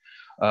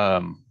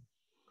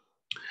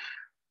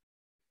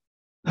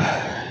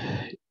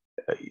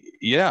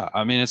 Yeah,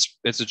 I mean,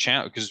 it's a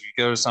challenge, because you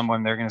go to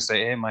someone, they're going to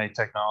say, hey, my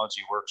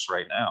technology works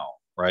right now,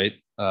 right?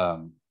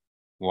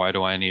 Why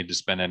do I need to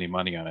spend any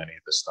money on any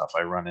of this stuff?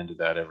 I run into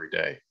that every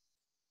day.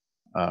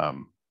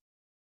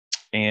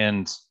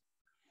 And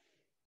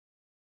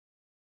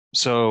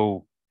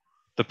so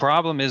the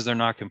problem is they're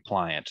not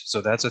compliant. So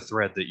that's a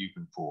thread that you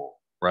can pull,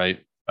 right?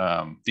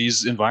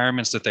 These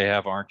environments that they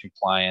have aren't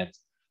compliant.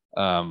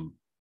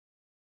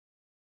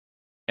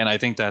 And I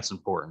think that's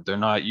important. They're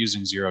not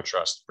using zero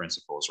trust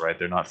principles, right?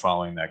 They're not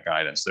following that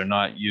guidance. They're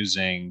not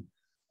using,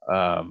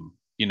 the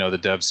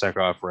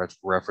DevSecOps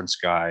reference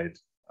guide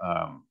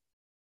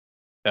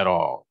at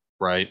all,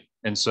 right?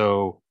 And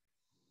so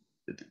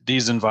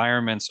these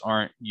environments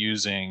aren't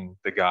using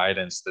the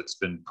guidance that's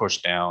been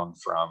pushed down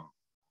from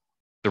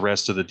the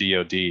rest of the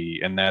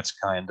DoD, and that's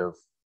kind of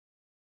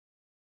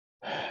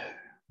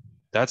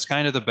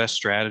the best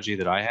strategy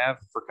that I have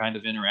for kind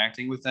of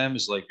interacting with them,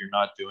 is like, you're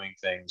not doing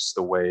things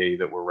the way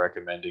that we're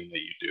recommending that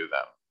you do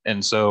them.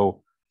 And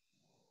so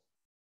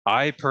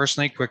I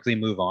personally quickly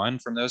move on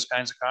from those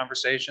kinds of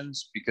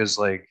conversations, because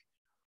like,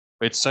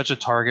 it's such a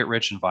target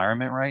rich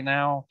environment right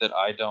now that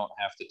I don't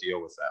have to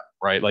deal with them,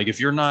 right? Like, if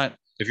you're not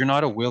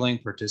a willing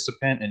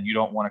participant and you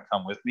don't want to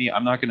come with me,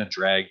 I'm not going to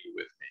drag you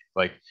with me.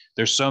 Like,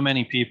 there's so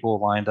many people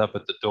lined up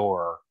at the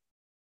door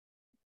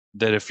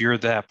that if you're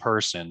that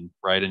person,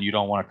 right, and you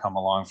don't want to come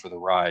along for the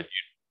ride,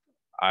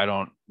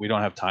 we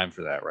don't have time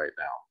for that right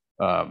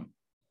now.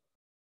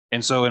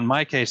 And so in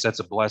my case, that's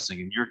a blessing.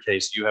 In your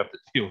case, you have to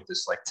deal with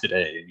this like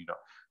today, and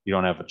you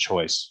don't have a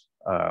choice.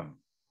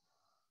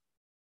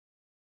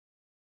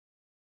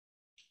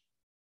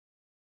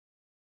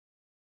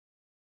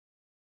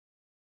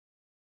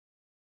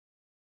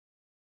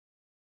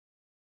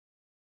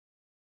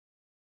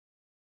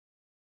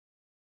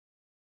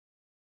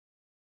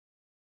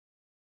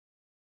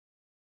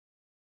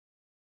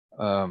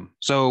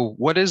 So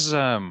what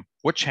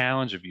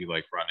challenge have you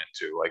like run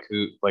into? Like,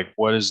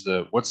 what's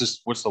the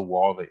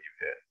wall that you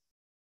hit?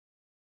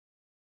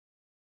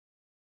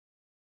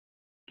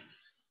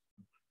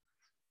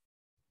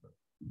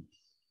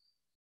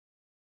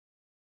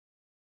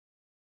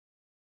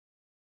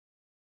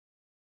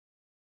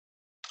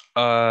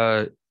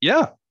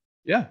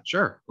 Yeah,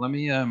 sure. Let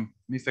me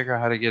figure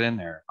out how to get in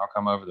there. I'll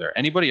come over there.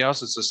 Anybody else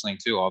that's listening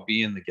too, I'll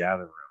be in the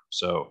gather room.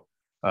 So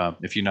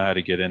if you know how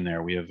to get in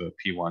there, we have a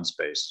P1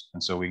 space,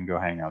 and so we can go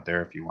hang out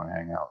there if you want to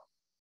hang out.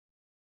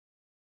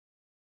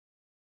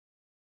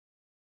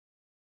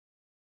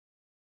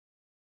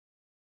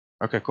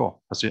 Okay,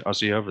 cool. I'll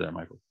see you over there,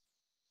 Michael.